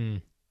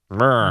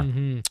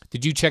 Mm-hmm.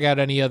 Did you check out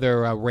any other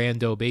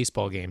rando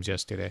baseball games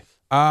yesterday?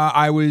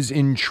 I was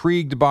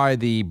intrigued by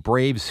the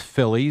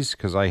Braves-Phillies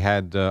because I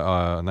had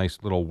a nice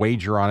little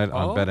wager on it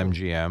on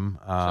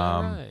BetMGM.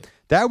 Right.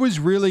 That was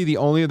really the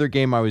only other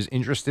game I was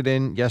interested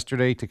in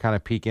yesterday to kind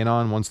of peek in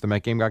on once the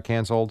Met game got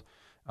canceled.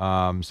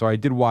 So I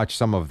did watch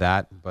some of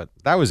that, but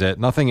that was it.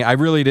 Nothing. I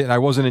really didn't. I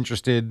wasn't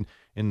interested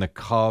in the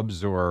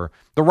Cubs, or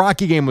the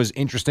Rocky game was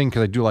interesting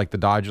because I do like the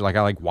Dodgers. Like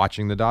I like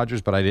watching the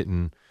Dodgers, but I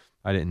didn't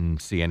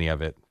see any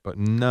of it. But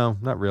no,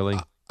 not really.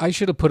 I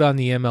should have put on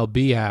the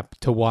MLB app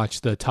to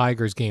watch the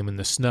Tigers game in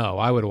the snow.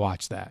 I would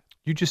watch that.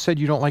 You just said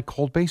you don't like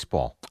cold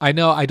baseball. I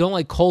know I don't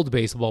like cold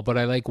baseball, but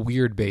I like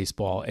weird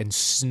baseball. And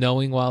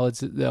snowing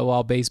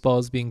while baseball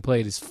is being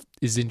played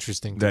is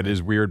interesting. That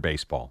is weird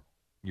baseball.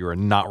 You are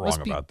not wrong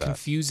Must be about that.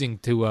 Confusing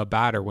to a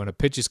batter when a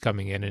pitch is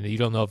coming in and you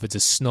don't know if it's a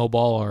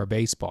snowball or a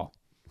baseball.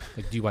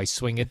 Like, do I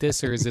swing at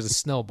this or is it a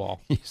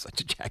snowball? You're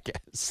such a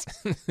jackass.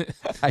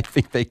 I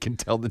think they can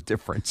tell the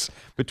difference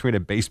between a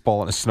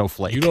baseball and a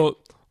snowflake. You don't.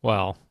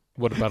 Well,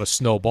 what about a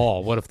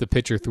snowball? What if the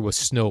pitcher threw a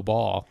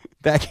snowball?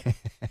 That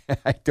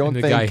I don't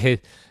and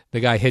think the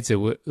guy hits it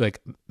with,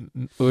 like,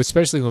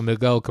 especially when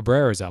Miguel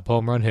Cabrera's up,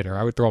 home run hitter.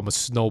 I would throw him a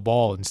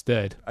snowball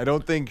instead. I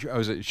don't think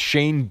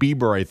Shane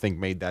Bieber. I think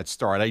made that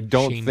start. I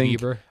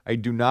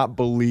do not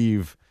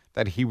believe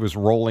that he was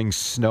rolling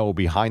snow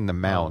behind the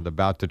mound,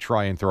 about to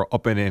try and throw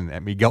up and in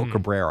at Miguel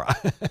Cabrera.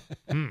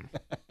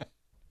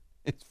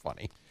 It's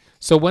funny.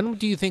 So when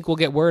do you think we'll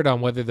get word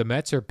on whether the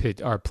Mets are playing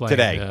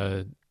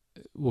today?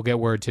 We'll get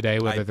word today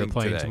whether they're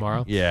playing today.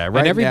 tomorrow. Yeah,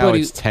 right now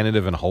it's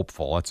tentative and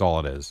hopeful. That's all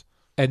it is.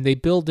 And they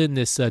build in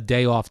this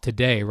day off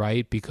today,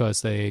 right?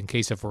 Because in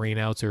case of rain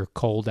outs or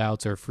cold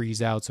outs or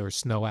freeze outs or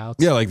snow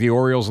outs. Yeah, like the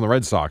Orioles and the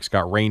Red Sox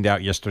got rained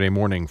out yesterday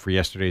morning for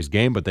yesterday's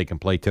game, but they can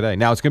play today.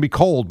 Now, it's going to be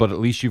cold, but at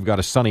least you've got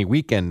a sunny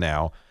weekend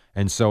now.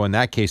 And so in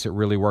that case, it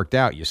really worked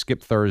out. You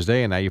skip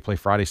Thursday, and now you play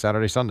Friday,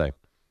 Saturday, Sunday.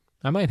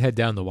 I might head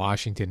down to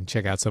Washington and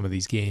check out some of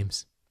these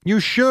games. You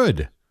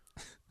should.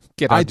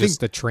 Get on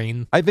the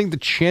train. I think the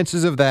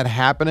chances of that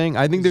happening,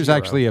 I think there's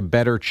actually a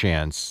better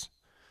chance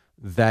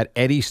that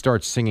Eddie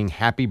starts singing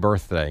Happy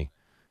Birthday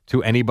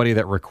to anybody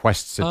that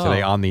requests it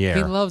today on the air.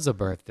 He loves a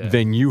birthday.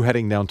 Than you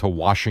heading down to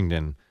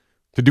Washington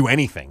to do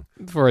anything.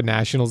 For a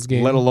Nationals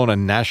game. Let alone a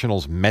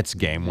Nationals Mets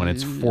game when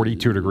it's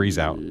 42 degrees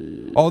out.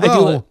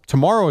 Although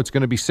tomorrow it's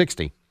going to be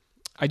 60.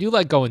 I do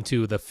like going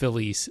to the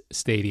Phillies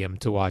stadium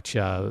to watch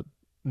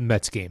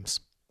Mets games.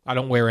 I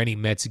don't wear any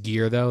Mets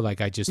gear, though. Like,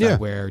 I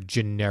wear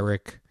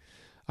generic.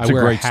 It's a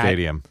great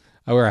stadium.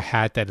 I wear a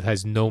hat that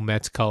has no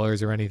Mets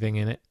colors or anything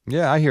in it.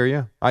 Yeah, I hear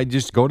you. I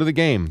just go to the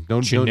game.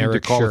 Don't need to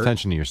call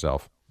attention to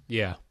yourself.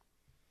 Yeah.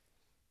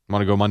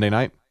 Want to go Monday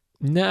night?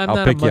 No, I'm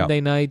not a Monday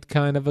night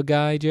kind of a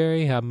guy,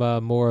 Jerry. I'm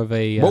more of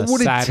a What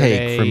would Saturday, it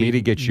take for me to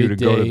get you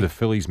midday, to go to the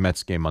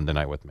Phillies-Mets game Monday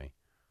night with me?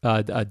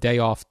 A day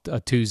off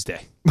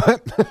Tuesday.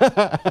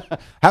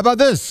 How about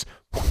this?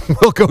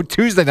 We'll go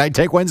Tuesday night,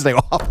 take Wednesday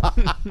off.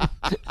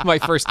 My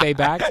first day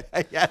back?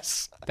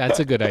 Yes. That's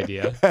a good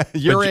idea.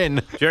 You're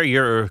in. Jerry,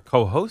 you're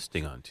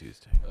co-hosting on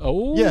Tuesday.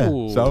 Oh. Yeah,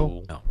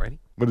 so? Oh, ready?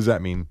 What does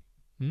that mean?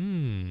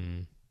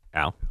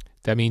 Al?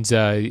 That means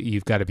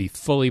you've got to be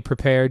fully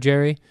prepared,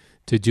 Jerry,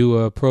 to do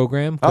a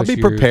program. I'll be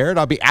prepared.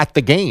 I'll be at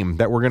the game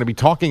that we're going to be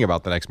talking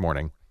about the next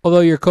morning.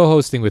 Although you're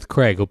co-hosting with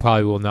Craig, who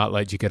probably will not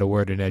let you get a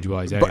word in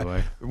edgewise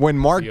anyway. But when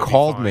Mark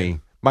called me,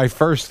 my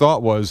first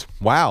thought was,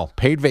 wow,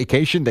 paid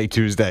vacation day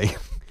Tuesday.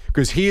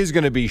 Because he is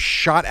going to be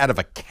shot out of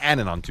a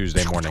cannon on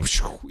Tuesday morning,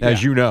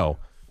 as you know.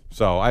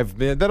 So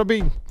that'll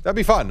be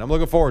fun. I'm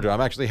looking forward to it.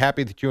 I'm actually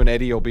happy that you and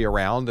Eddie will be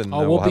around, and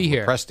we'll have be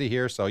here. Presti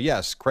here. So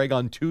yes, Craig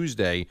on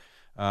Tuesday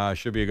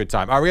should be a good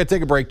time. All right, we got to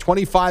take a break.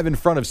 25 in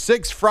front of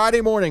 6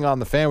 Friday morning on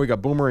the Fan. We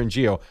got Boomer and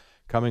Geo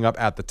coming up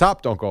at the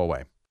top. Don't go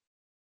away.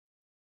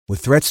 With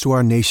threats to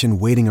our nation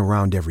waiting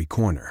around every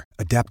corner,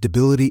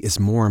 adaptability is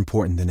more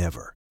important than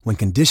ever. When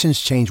conditions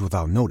change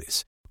without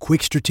notice,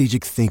 quick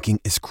strategic thinking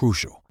is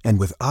crucial. And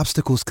with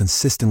obstacles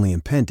consistently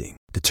impending,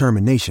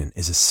 determination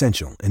is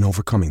essential in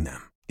overcoming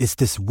them. It's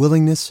this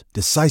willingness,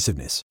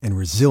 decisiveness, and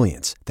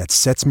resilience that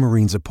sets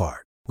Marines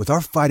apart. With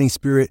our fighting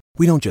spirit,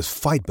 we don't just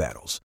fight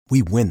battles,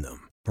 we win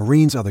them.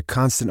 Marines are the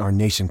constant our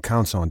nation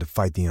counts on to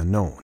fight the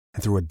unknown.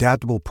 And through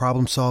adaptable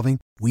problem solving,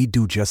 we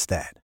do just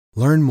that.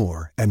 Learn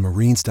more at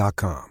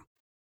marines.com.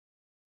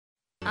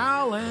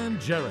 Al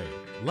and Jerry,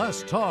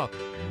 less talk,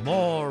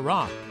 more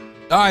rock.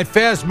 All right,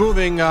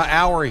 fast-moving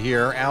hour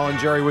here. Al and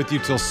Jerry with you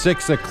till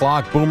 6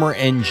 o'clock. Boomer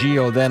and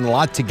Geo then. A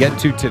lot to get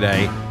to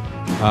today.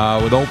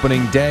 With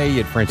opening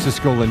day,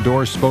 Francisco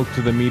Lindor spoke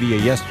to the media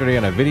yesterday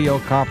on a video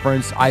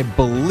conference. I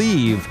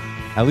believe,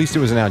 at least it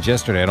was announced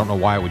yesterday, I don't know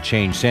why it would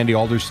change, Sandy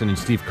Alderson and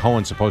Steve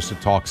Cohen supposed to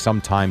talk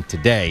sometime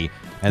today.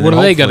 And what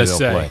are they going to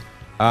say?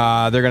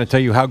 They're going to tell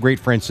you how great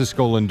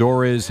Francisco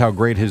Lindor is, how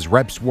great his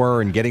reps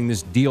were in getting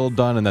this deal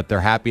done, and that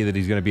they're happy that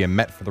he's going to be a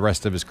Met for the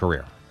rest of his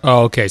career.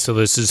 Oh, okay. So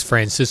this is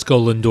Francisco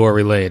Lindor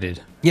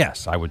related.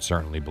 Yes, I would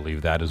certainly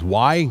believe that is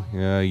why. You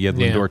had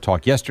Lindor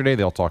talk yesterday.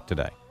 They'll talk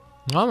today.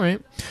 All right.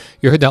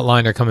 You heard that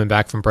liner coming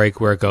back from break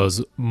where it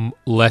goes,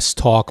 less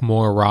talk,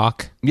 more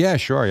rock? Yeah,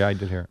 sure. Yeah, I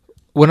did hear it.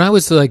 When I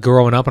was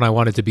growing up and I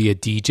wanted to be a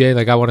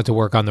DJ, I wanted to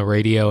work on the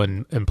radio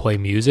and play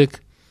music.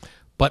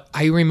 But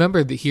I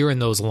remember hearing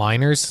those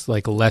liners,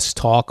 less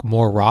talk,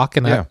 more rock.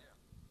 And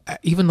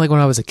even like when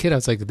I was a kid, I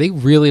was like, they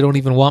really don't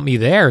even want me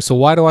there. So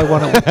why do I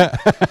want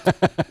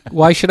to?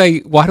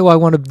 Why do I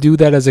want to do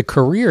that as a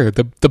career?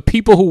 The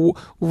people who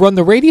run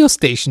the radio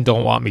station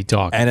don't want me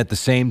talking. And at the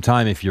same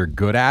time, if you're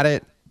good at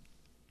it,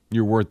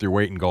 you're worth your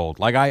weight in gold.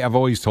 Like I've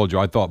always told you,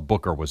 I thought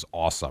Booker was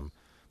awesome.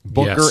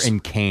 Booker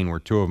and Kane were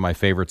two of my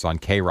favorites on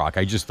K-Rock.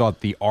 I just thought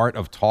the art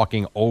of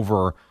talking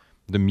over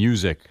the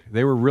music,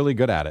 they were really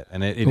good at it.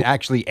 And it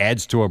actually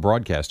adds to a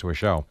broadcast, to a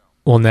show.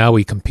 Well, now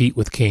we compete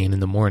with Kane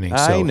in the morning.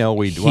 So I know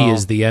we do. He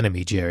is the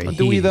enemy, Jerry.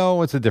 Do we,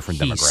 though? It's a different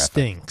demographic. He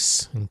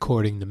stinks,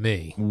 according to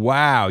me.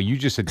 Wow, you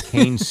just said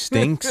Kane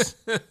stinks?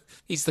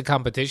 He's the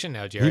competition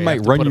now, Jerry. He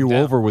might run you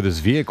over with his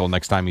vehicle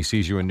next time he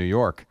sees you in New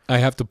York. I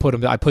have to put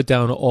him. I put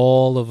down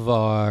all of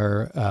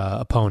our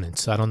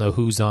opponents. I don't know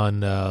who's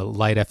on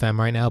Light FM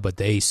right now, but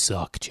they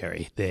suck,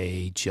 Jerry.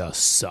 They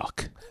just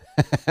suck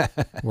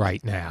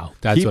right now.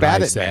 That's Keep what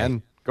at I it, say.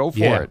 Man. Go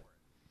for it.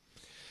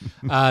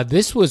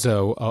 This was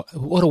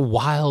what a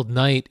wild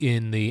night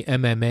in the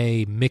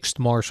MMA mixed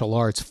martial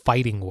arts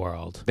fighting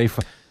world.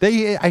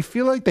 I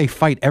feel like they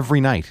fight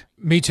every night.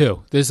 Me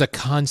too. There's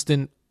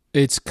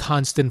it's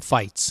constant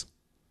fights.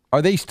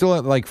 Are they still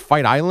at like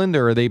Fight Island,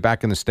 or are they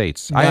back in the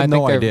States? I have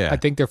no idea. I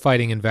think they're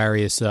fighting in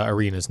various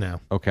arenas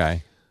now.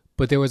 Okay.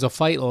 But there was a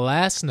fight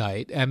last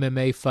night.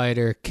 MMA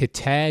fighter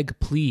Kitag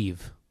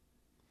Pleave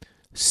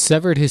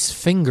severed his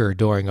finger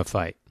during a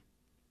fight.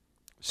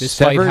 This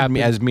severed fight happened,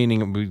 as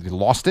meaning we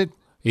lost it?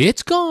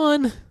 It's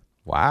gone.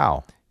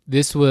 Wow.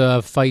 This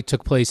fight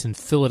took place in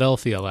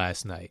Philadelphia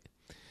last night.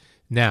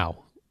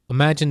 Now,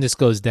 imagine this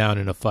goes down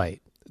in a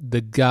fight. The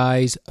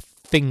guy's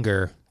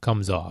finger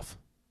comes off.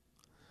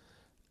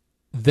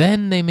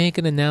 Then they make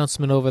an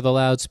announcement over the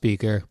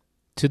loudspeaker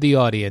to the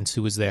audience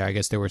who was there. I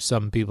guess there were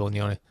some people in the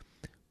audience.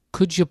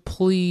 Could you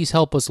please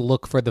help us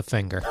look for the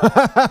finger?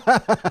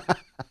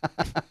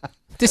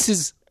 This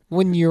is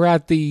when you're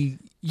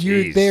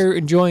there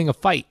enjoying a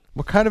fight.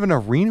 What kind of an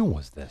arena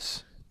was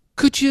this?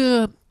 Could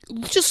you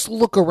just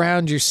look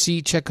around your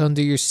seat, check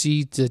under your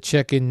seat,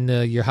 check in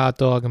your hot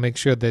dog, and make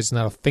sure there's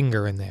not a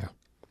finger in there?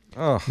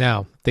 Oh.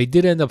 Now, they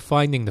did end up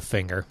finding the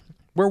finger.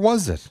 Where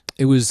was it?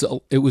 It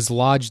was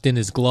lodged in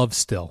his glove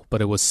still, but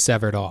it was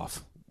severed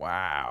off.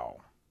 Wow.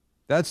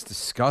 That's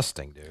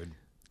disgusting, dude.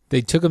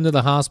 They took him to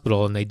the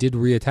hospital, and they did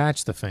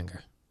reattach the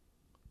finger.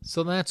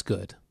 So that's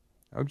good.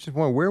 I'm just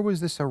wondering, where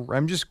was this?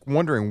 I'm just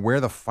wondering where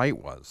the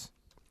fight was.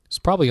 It's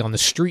probably on the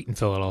street in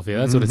Philadelphia.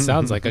 That's what it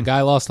sounds like. A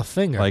guy lost a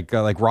finger.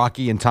 Like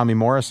Rocky and Tommy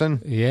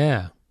Morrison?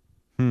 Yeah.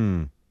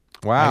 Wow.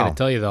 I gotta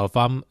tell you though,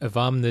 if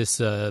I'm this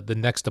the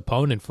next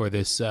opponent for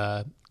this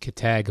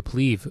Kitag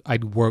Pleave,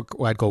 I'd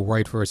go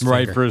right for his finger.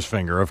 Right for his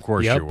finger, of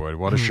course you would.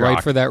 What a shock.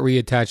 Right for that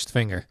reattached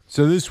finger.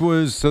 So this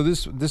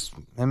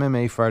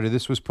MMA fighter,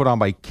 this was put on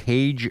by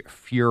Cage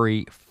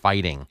Fury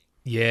Fighting.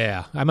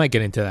 Yeah, I might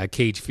get into that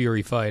Cage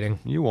Fury Fighting.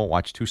 You won't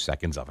watch 2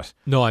 seconds of it.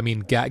 No, I mean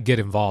get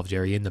involved,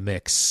 Jerry, in the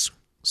mix.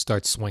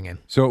 Start swinging.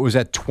 So it was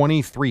at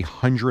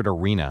 2300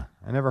 Arena.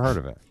 I never heard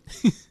of it.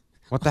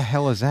 What the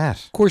hell is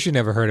that? Of course you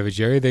never heard of it,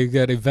 Jerry. They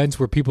got events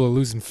where people are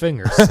losing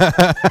fingers.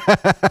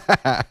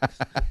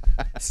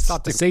 It's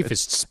not the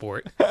safest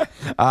sport.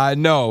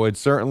 No, it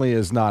certainly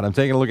is not. I'm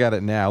taking a look at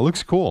it now. It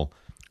looks cool.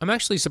 I'm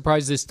actually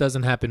surprised this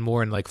doesn't happen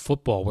more in like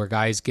football, where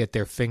guys get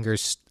their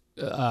fingers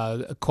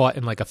caught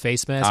in like a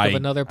face mask of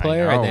another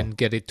player and then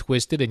get it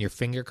twisted and your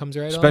finger comes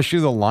right off. Especially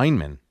the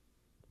linemen.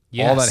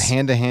 Yes. All that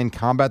hand-to-hand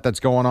combat that's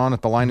going on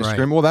at the line of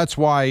scrimmage. Well, that's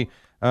why,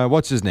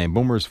 what's his name?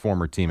 Boomer's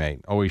former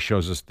teammate always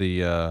shows us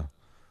the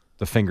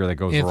finger that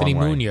goes Anthony the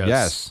wrong way. Munoz.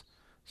 Yes.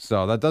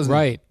 So that doesn't...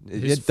 Right.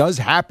 It does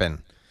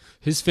happen.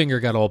 His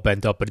finger got all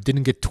bent up, but it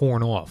didn't get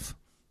torn off.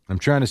 I'm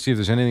trying to see if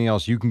there's anything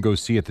else you can go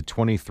see at the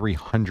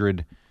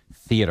 2300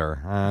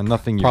 Theater.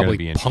 Nothing you're going to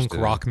be interested in. Probably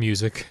punk rock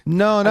music.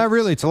 No, not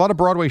really. It's a lot of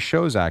Broadway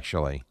shows,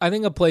 actually. I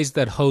think a place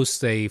that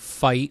hosts a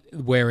fight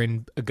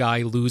wherein a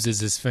guy loses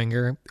his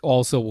finger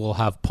also will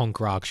have punk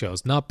rock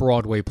shows, not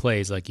Broadway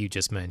plays like you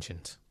just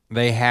mentioned.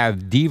 They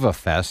have Diva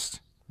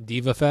Fest.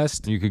 Diva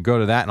Fest? You could go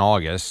to that in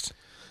August.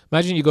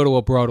 Imagine you go to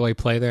a Broadway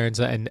play there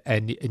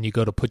and you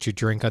go to put your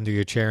drink under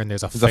your chair and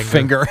there's a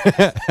finger.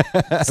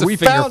 We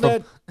found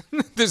it.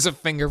 There's a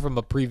finger from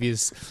a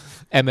previous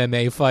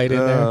MMA fight in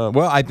there.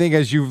 Well, I think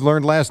as you've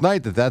learned last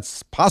night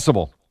that's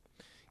possible.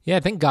 Yeah, I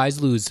think guys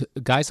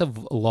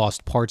have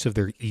lost parts of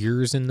their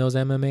ears in those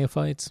MMA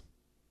fights.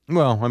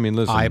 Well, I mean,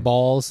 listen.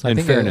 Eyeballs.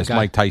 In fairness,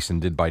 Mike Tyson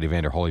did bite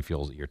Evander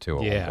Holyfield's ear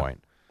too at one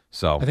point.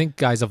 So I think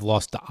guys have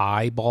lost the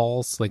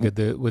eyeballs, like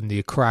when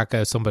you crack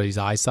somebody's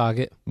eye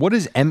socket. What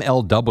is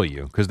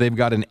MLW? Because they've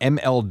got an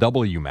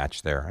MLW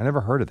match there. I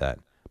never heard of that.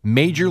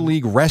 Major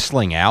League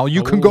Wrestling, Al.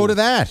 You can go to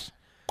that.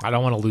 I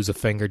don't want to lose a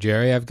finger,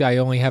 Jerry. I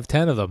only have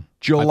 10 of them.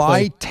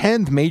 July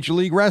 10th, Major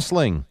League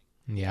Wrestling.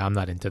 Yeah, I'm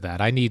not into that.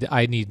 I need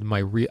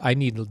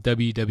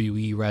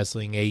WWE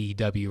wrestling,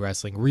 AEW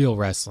wrestling, real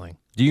wrestling.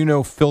 Do you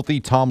know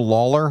Filthy Tom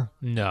Lawler?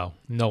 No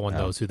one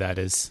knows who that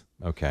is.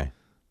 Okay.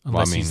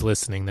 Unless he's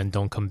listening, then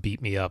don't come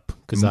beat me up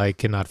because I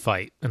cannot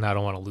fight and I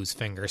don't want to lose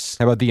fingers.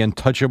 How about the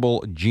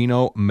untouchable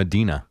Gino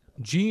Medina?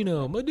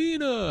 Gino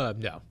Medina.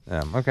 No.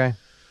 Okay.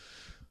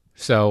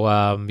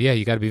 So, yeah,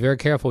 you got to be very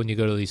careful when you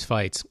go to these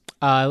fights.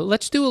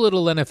 Let's do a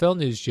little NFL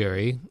news,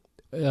 Jerry.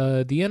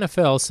 The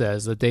NFL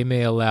says that they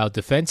may allow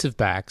defensive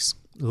backs,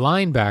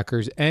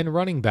 linebackers, and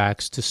running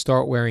backs to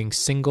start wearing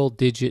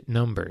single-digit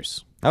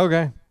numbers.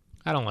 Okay.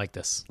 I don't like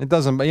this. It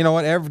doesn't, but you know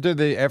what? After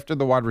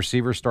the wide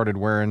receivers started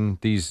wearing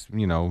these,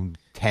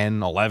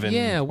 10, 11.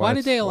 Yeah, why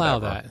did they allow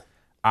that?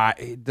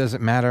 It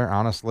doesn't matter,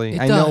 honestly.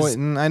 It I does.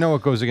 know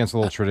it goes against a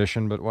little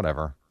tradition, but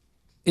whatever.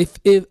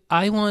 If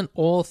I want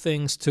all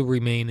things to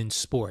remain in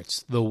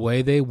sports the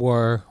way they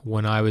were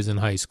when I was in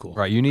high school.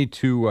 Right, you need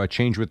to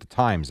change with the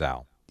times,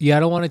 Al. Yeah,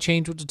 I don't want to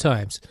change with the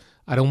times.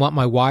 I don't want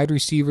my wide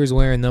receivers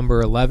wearing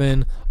number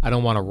 11. I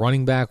don't want a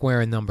running back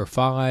wearing number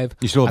 5.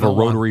 You still have a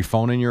rotary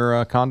phone in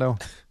your condo?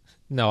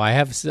 No, I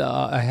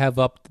have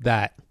upped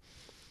that.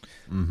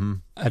 Mm-hmm.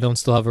 I don't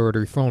still have a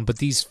rotary phone, but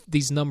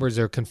these numbers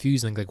are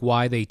confusing. Like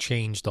why they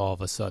changed all of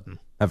a sudden.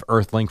 Have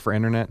Earthlink for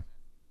internet?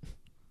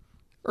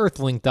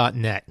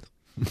 Earthlink.net.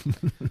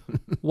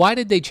 Why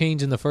did they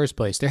change in the first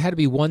place? There had to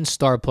be one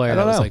star player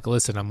that was like,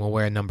 listen, I'm going to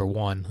wear number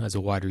 1 as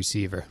a wide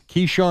receiver.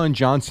 Keyshawn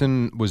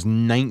Johnson was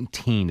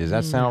 19. Does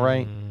that sound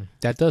right?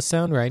 That does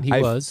sound right. He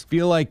was. I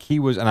feel like he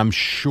was, and I'm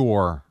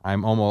sure,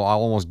 I'll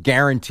almost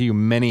guarantee you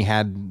many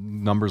had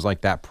numbers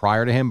like that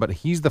prior to him, but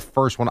he's the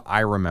first one I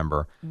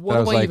remember. That I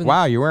was like,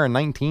 wow, you're wearing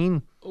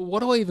 19?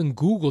 What do I even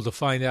Google to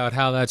find out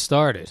how that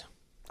started?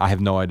 I have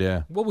no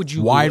idea. What would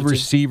you Wide Google?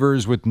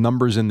 receivers with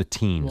numbers in the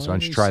teens. Why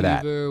don't you try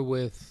that? Receiver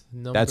with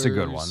numbers That's a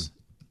good one.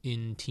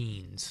 In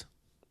teens.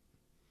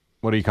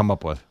 What do you come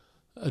up with?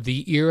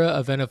 The era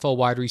of NFL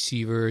wide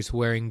receivers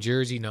wearing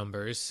jersey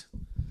numbers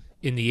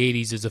in the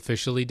 80s is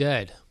officially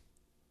dead.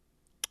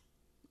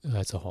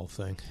 That's a whole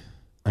thing.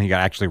 And you got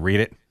to actually read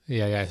it?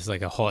 Yeah, it's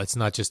like a whole. It's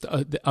not just.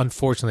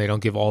 Unfortunately, they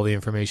don't give all the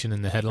information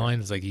in the headline.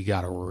 It's like you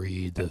got to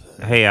read the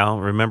thing. Hey, Al,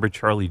 remember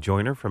Charlie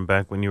Joyner from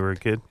back when you were a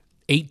kid?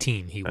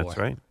 18 he wore. That's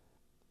right.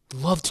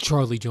 Loved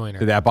Charlie Joyner.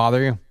 Did that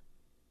bother you?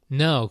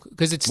 No,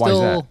 because it's Why is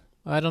still. that?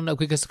 I don't know,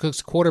 because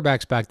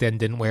quarterbacks back then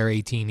didn't wear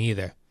 18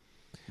 either.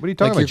 What are you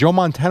talking about? Joe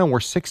Montana wore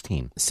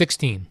 16.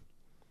 16.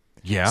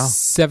 Yeah.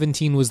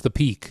 17 was the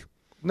peak.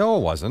 No,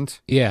 it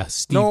wasn't. Yeah,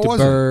 Steve No, it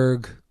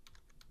DeBerg. wasn't.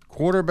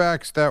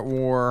 Quarterbacks that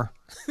wore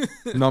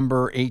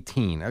number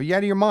 18. Are you out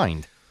of your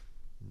mind?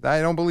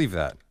 I don't believe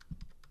that.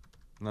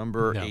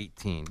 Number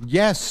 18.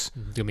 Yes.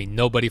 I mean,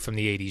 nobody from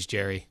the 80s,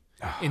 Jerry.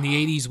 In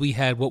the 80s, we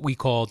had what we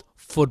called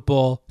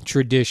football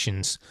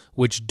traditions,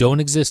 which don't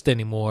exist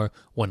anymore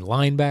when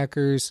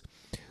linebackers,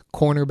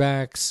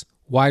 cornerbacks,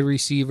 wide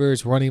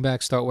receivers, running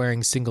backs start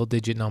wearing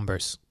single-digit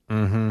numbers.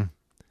 Mm-hmm.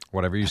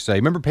 Whatever you say.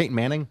 Remember Peyton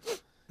Manning?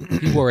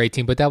 He wore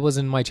 18, but that was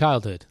in my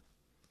childhood.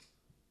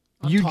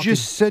 You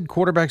just said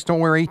quarterbacks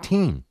don't wear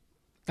 18.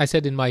 I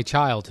said in my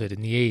childhood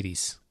in the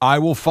 80s. I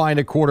will find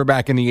a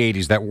quarterback in the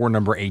 80s that wore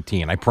number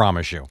 18. I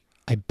promise you.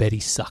 I bet he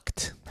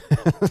sucked.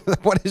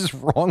 What is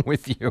wrong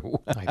with you?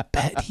 I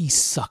bet he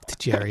sucked,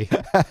 Jerry.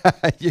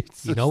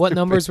 You know what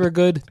numbers were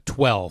good?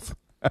 12.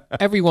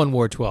 Everyone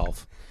wore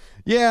 12.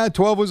 Yeah,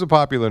 12 was a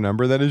popular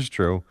number. That is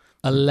true.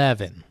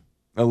 11.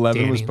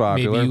 11 was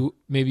popular.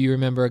 Maybe you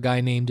remember a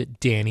guy named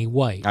Danny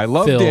White. I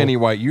love Danny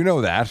White. You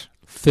know that.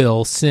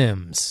 Phil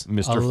Simms.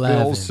 Mr. 11s.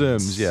 Phil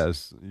Simms,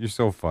 yes. You're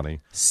so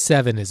funny.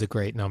 7 is a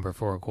great number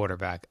for a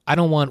quarterback. I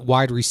don't want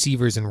wide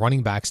receivers and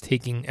running backs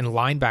and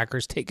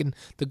linebackers taking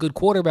the good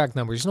quarterback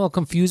numbers. You know how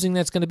confusing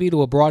that's going to be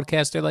to a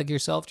broadcaster like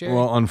yourself, Jerry?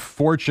 Well,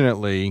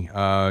 unfortunately,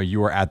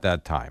 you were at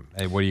that time.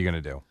 Hey, what are you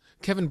going to do?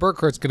 Kevin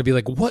Burkhardt's going to be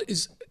like,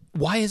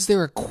 why is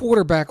there a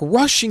quarterback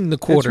rushing the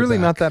quarterback? It's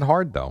really not that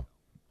hard, though.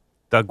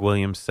 Doug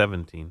Williams,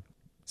 17.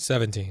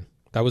 17.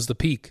 That was the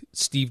peak.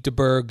 Steve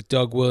DeBerg,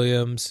 Doug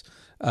Williams,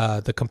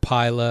 the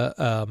compiler,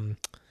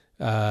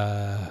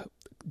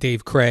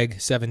 Dave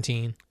Craig,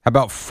 17. How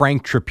about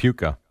Frank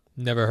Tripucka?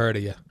 Never heard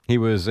of you. He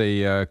was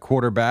a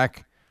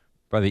quarterback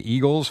by the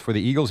Eagles. For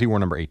the Eagles, he wore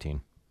number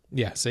 18.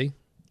 Yeah, see?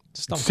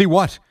 Stunk. See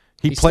what?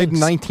 He played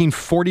stinks. in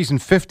 1940s and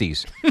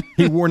 50s.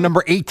 He wore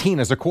number 18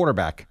 as a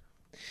quarterback.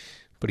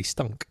 But he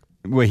stunk.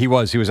 Well, he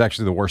was. He was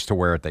actually the worst to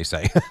wear it, they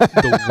say.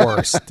 The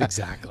worst,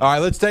 exactly. All right,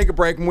 let's take a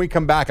break. When we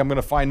come back, I'm going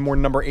to find more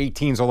number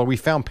 18s, although we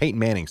found Peyton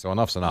Manning, so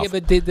enough's enough. Yeah,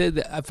 but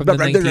from the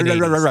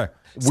 1980s,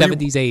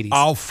 70s, 80s.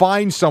 I'll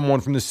find someone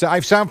from the...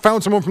 I've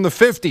found someone from the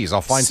 50s. I'll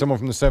find someone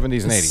from the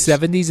 70s and 80s.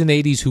 70s and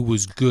 80s who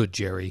was good,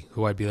 Jerry,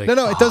 who I'd be like...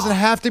 No, it doesn't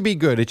have to be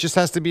good. It just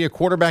has to be a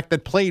quarterback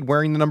that played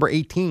wearing the number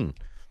 18.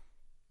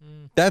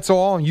 That's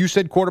all. You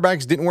said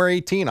quarterbacks didn't wear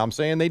 18. I'm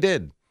saying they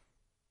did.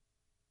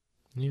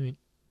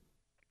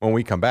 When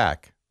we come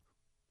back,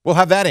 we'll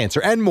have that answer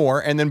and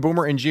more, and then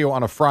Boomer and Gio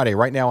on a Friday.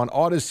 Right now on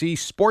Odyssey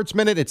Sports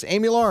Minute, it's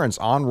Amy Lawrence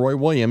on Roy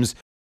Williams.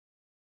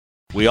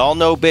 We all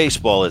know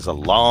baseball is a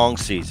long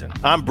season.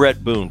 I'm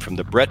Brett Boone from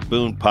the Brett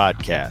Boone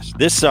Podcast.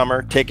 This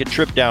summer, take a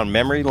trip down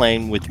memory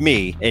lane with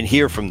me and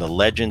hear from the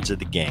legends of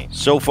the game.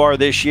 So far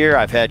this year,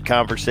 I've had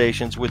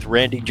conversations with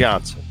Randy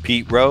Johnson,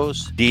 Pete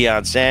Rose,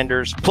 Deion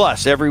Sanders.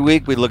 Plus, every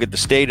week we look at the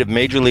state of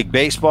Major League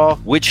Baseball,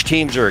 which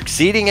teams are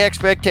exceeding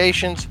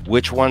expectations,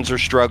 which ones are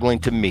struggling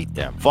to meet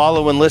them.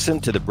 Follow and listen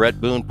to the Brett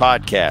Boone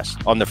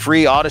Podcast on the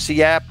free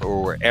Odyssey app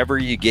or wherever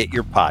you get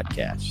your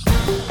podcasts.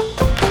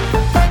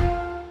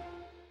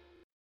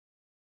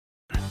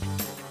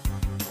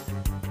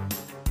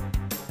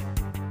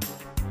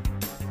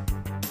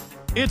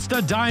 It's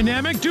the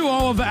dynamic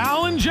duo of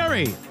Al and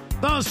Jerry,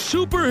 the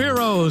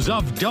superheroes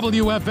of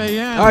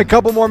WFAN. All right,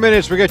 couple more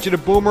minutes. We get you to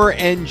Boomer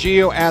and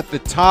Gio at the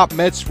top.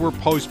 Mets were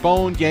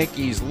postponed.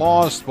 Yankees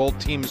lost. Both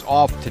teams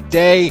off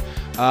today.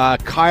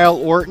 Kyle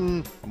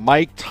Orton,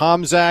 Mike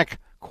Tomczak,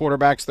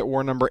 quarterbacks that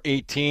wore number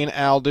 18,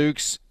 Al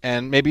Dukes.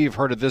 And maybe you've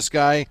heard of this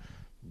guy,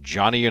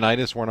 Johnny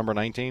Unitas, wore number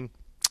 19.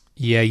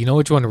 Yeah, you know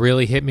which one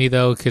really hit me,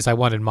 though? Because I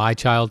wanted my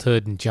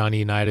childhood, and Johnny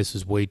Unitas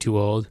was way too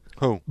old.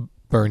 Who?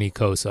 Bernie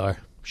Kosar.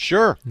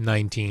 Sure.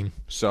 19.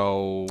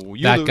 So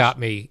you that lose. got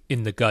me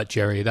in the gut,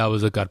 Jerry. That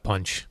was a gut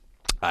punch.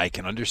 I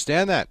can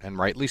understand that, and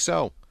rightly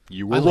so.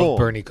 You were I wrong. love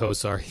Bernie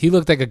Kosar. He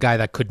looked like a guy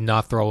that could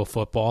not throw a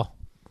football.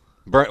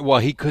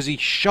 Because he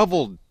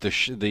shoveled the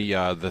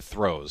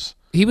throws.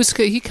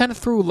 He kind of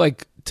threw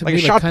like a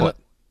shot put.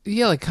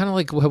 Yeah, kind of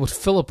like what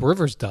Phillip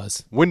Rivers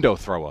does. Window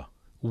thrower.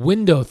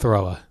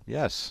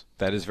 Yes,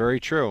 that is very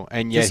true.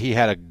 And yet he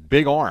had a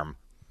big arm.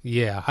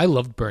 Yeah, I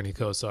loved Bernie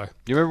Kosar.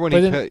 You remember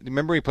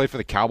when he played for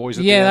the Cowboys?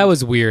 At the that end?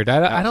 was weird.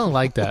 I don't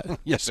like that.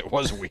 Yes, it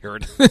was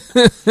weird.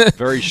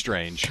 Very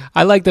strange.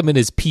 I liked him in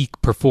his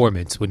peak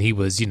performance when he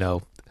was,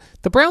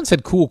 the Browns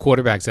had cool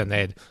quarterbacks and they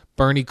had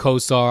Bernie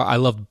Kosar. I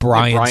loved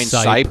Brian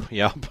Sipe.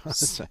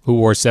 Yep. Who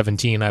wore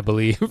 17, I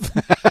believe.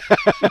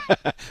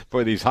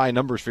 Boy, these high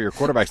numbers for your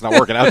quarterback's not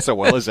working out so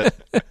well, is it?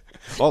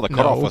 Oh, the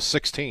cutoff was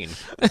 16.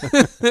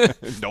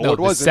 No, it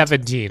wasn't.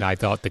 17, I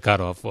thought the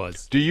cutoff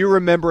was. Do you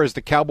remember, as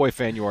the Cowboy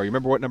fan you are, you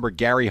remember what number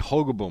Gary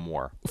Hogaboom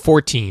wore?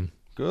 14.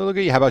 Good, look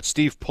at you. How about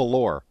Steve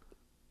Pallor?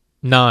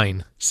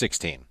 9.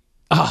 16.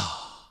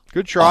 Ah.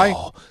 Good try.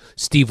 Oh,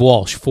 Steve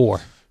Walsh, 4.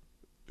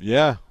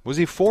 Yeah. Was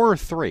he 4 or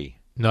 3?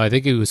 No, I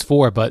think it was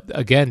 4, but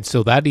again,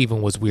 so that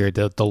even was weird.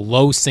 The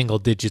low single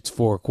digits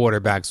for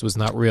quarterbacks was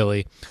not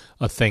really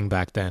a thing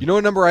back then. You know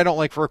what number I don't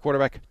like for a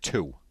quarterback?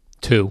 2.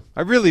 2.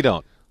 I really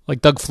don't. Like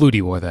Doug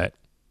Flutie wore that.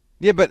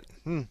 Yeah, but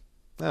 2.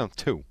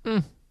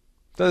 So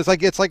it's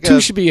like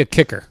 2 should be a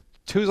kicker.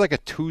 2's like a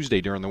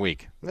Tuesday during the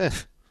week.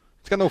 It's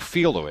got no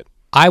feel to it.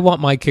 I want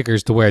my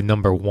kickers to wear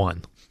number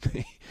 1.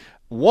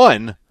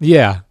 1?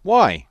 Yeah.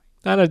 Why?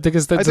 I don't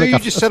because that's I thought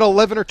you just said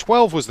 11 or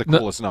 12 was the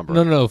coolest number.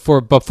 No.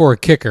 For a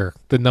kicker,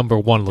 the number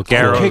 1 looks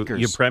Garo cool.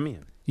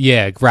 Yepremian.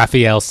 Yeah,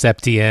 Raphael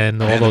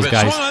Septien, all those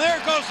guys. There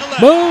goes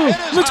the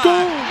left. Let's go.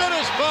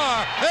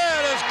 Middlesbrough.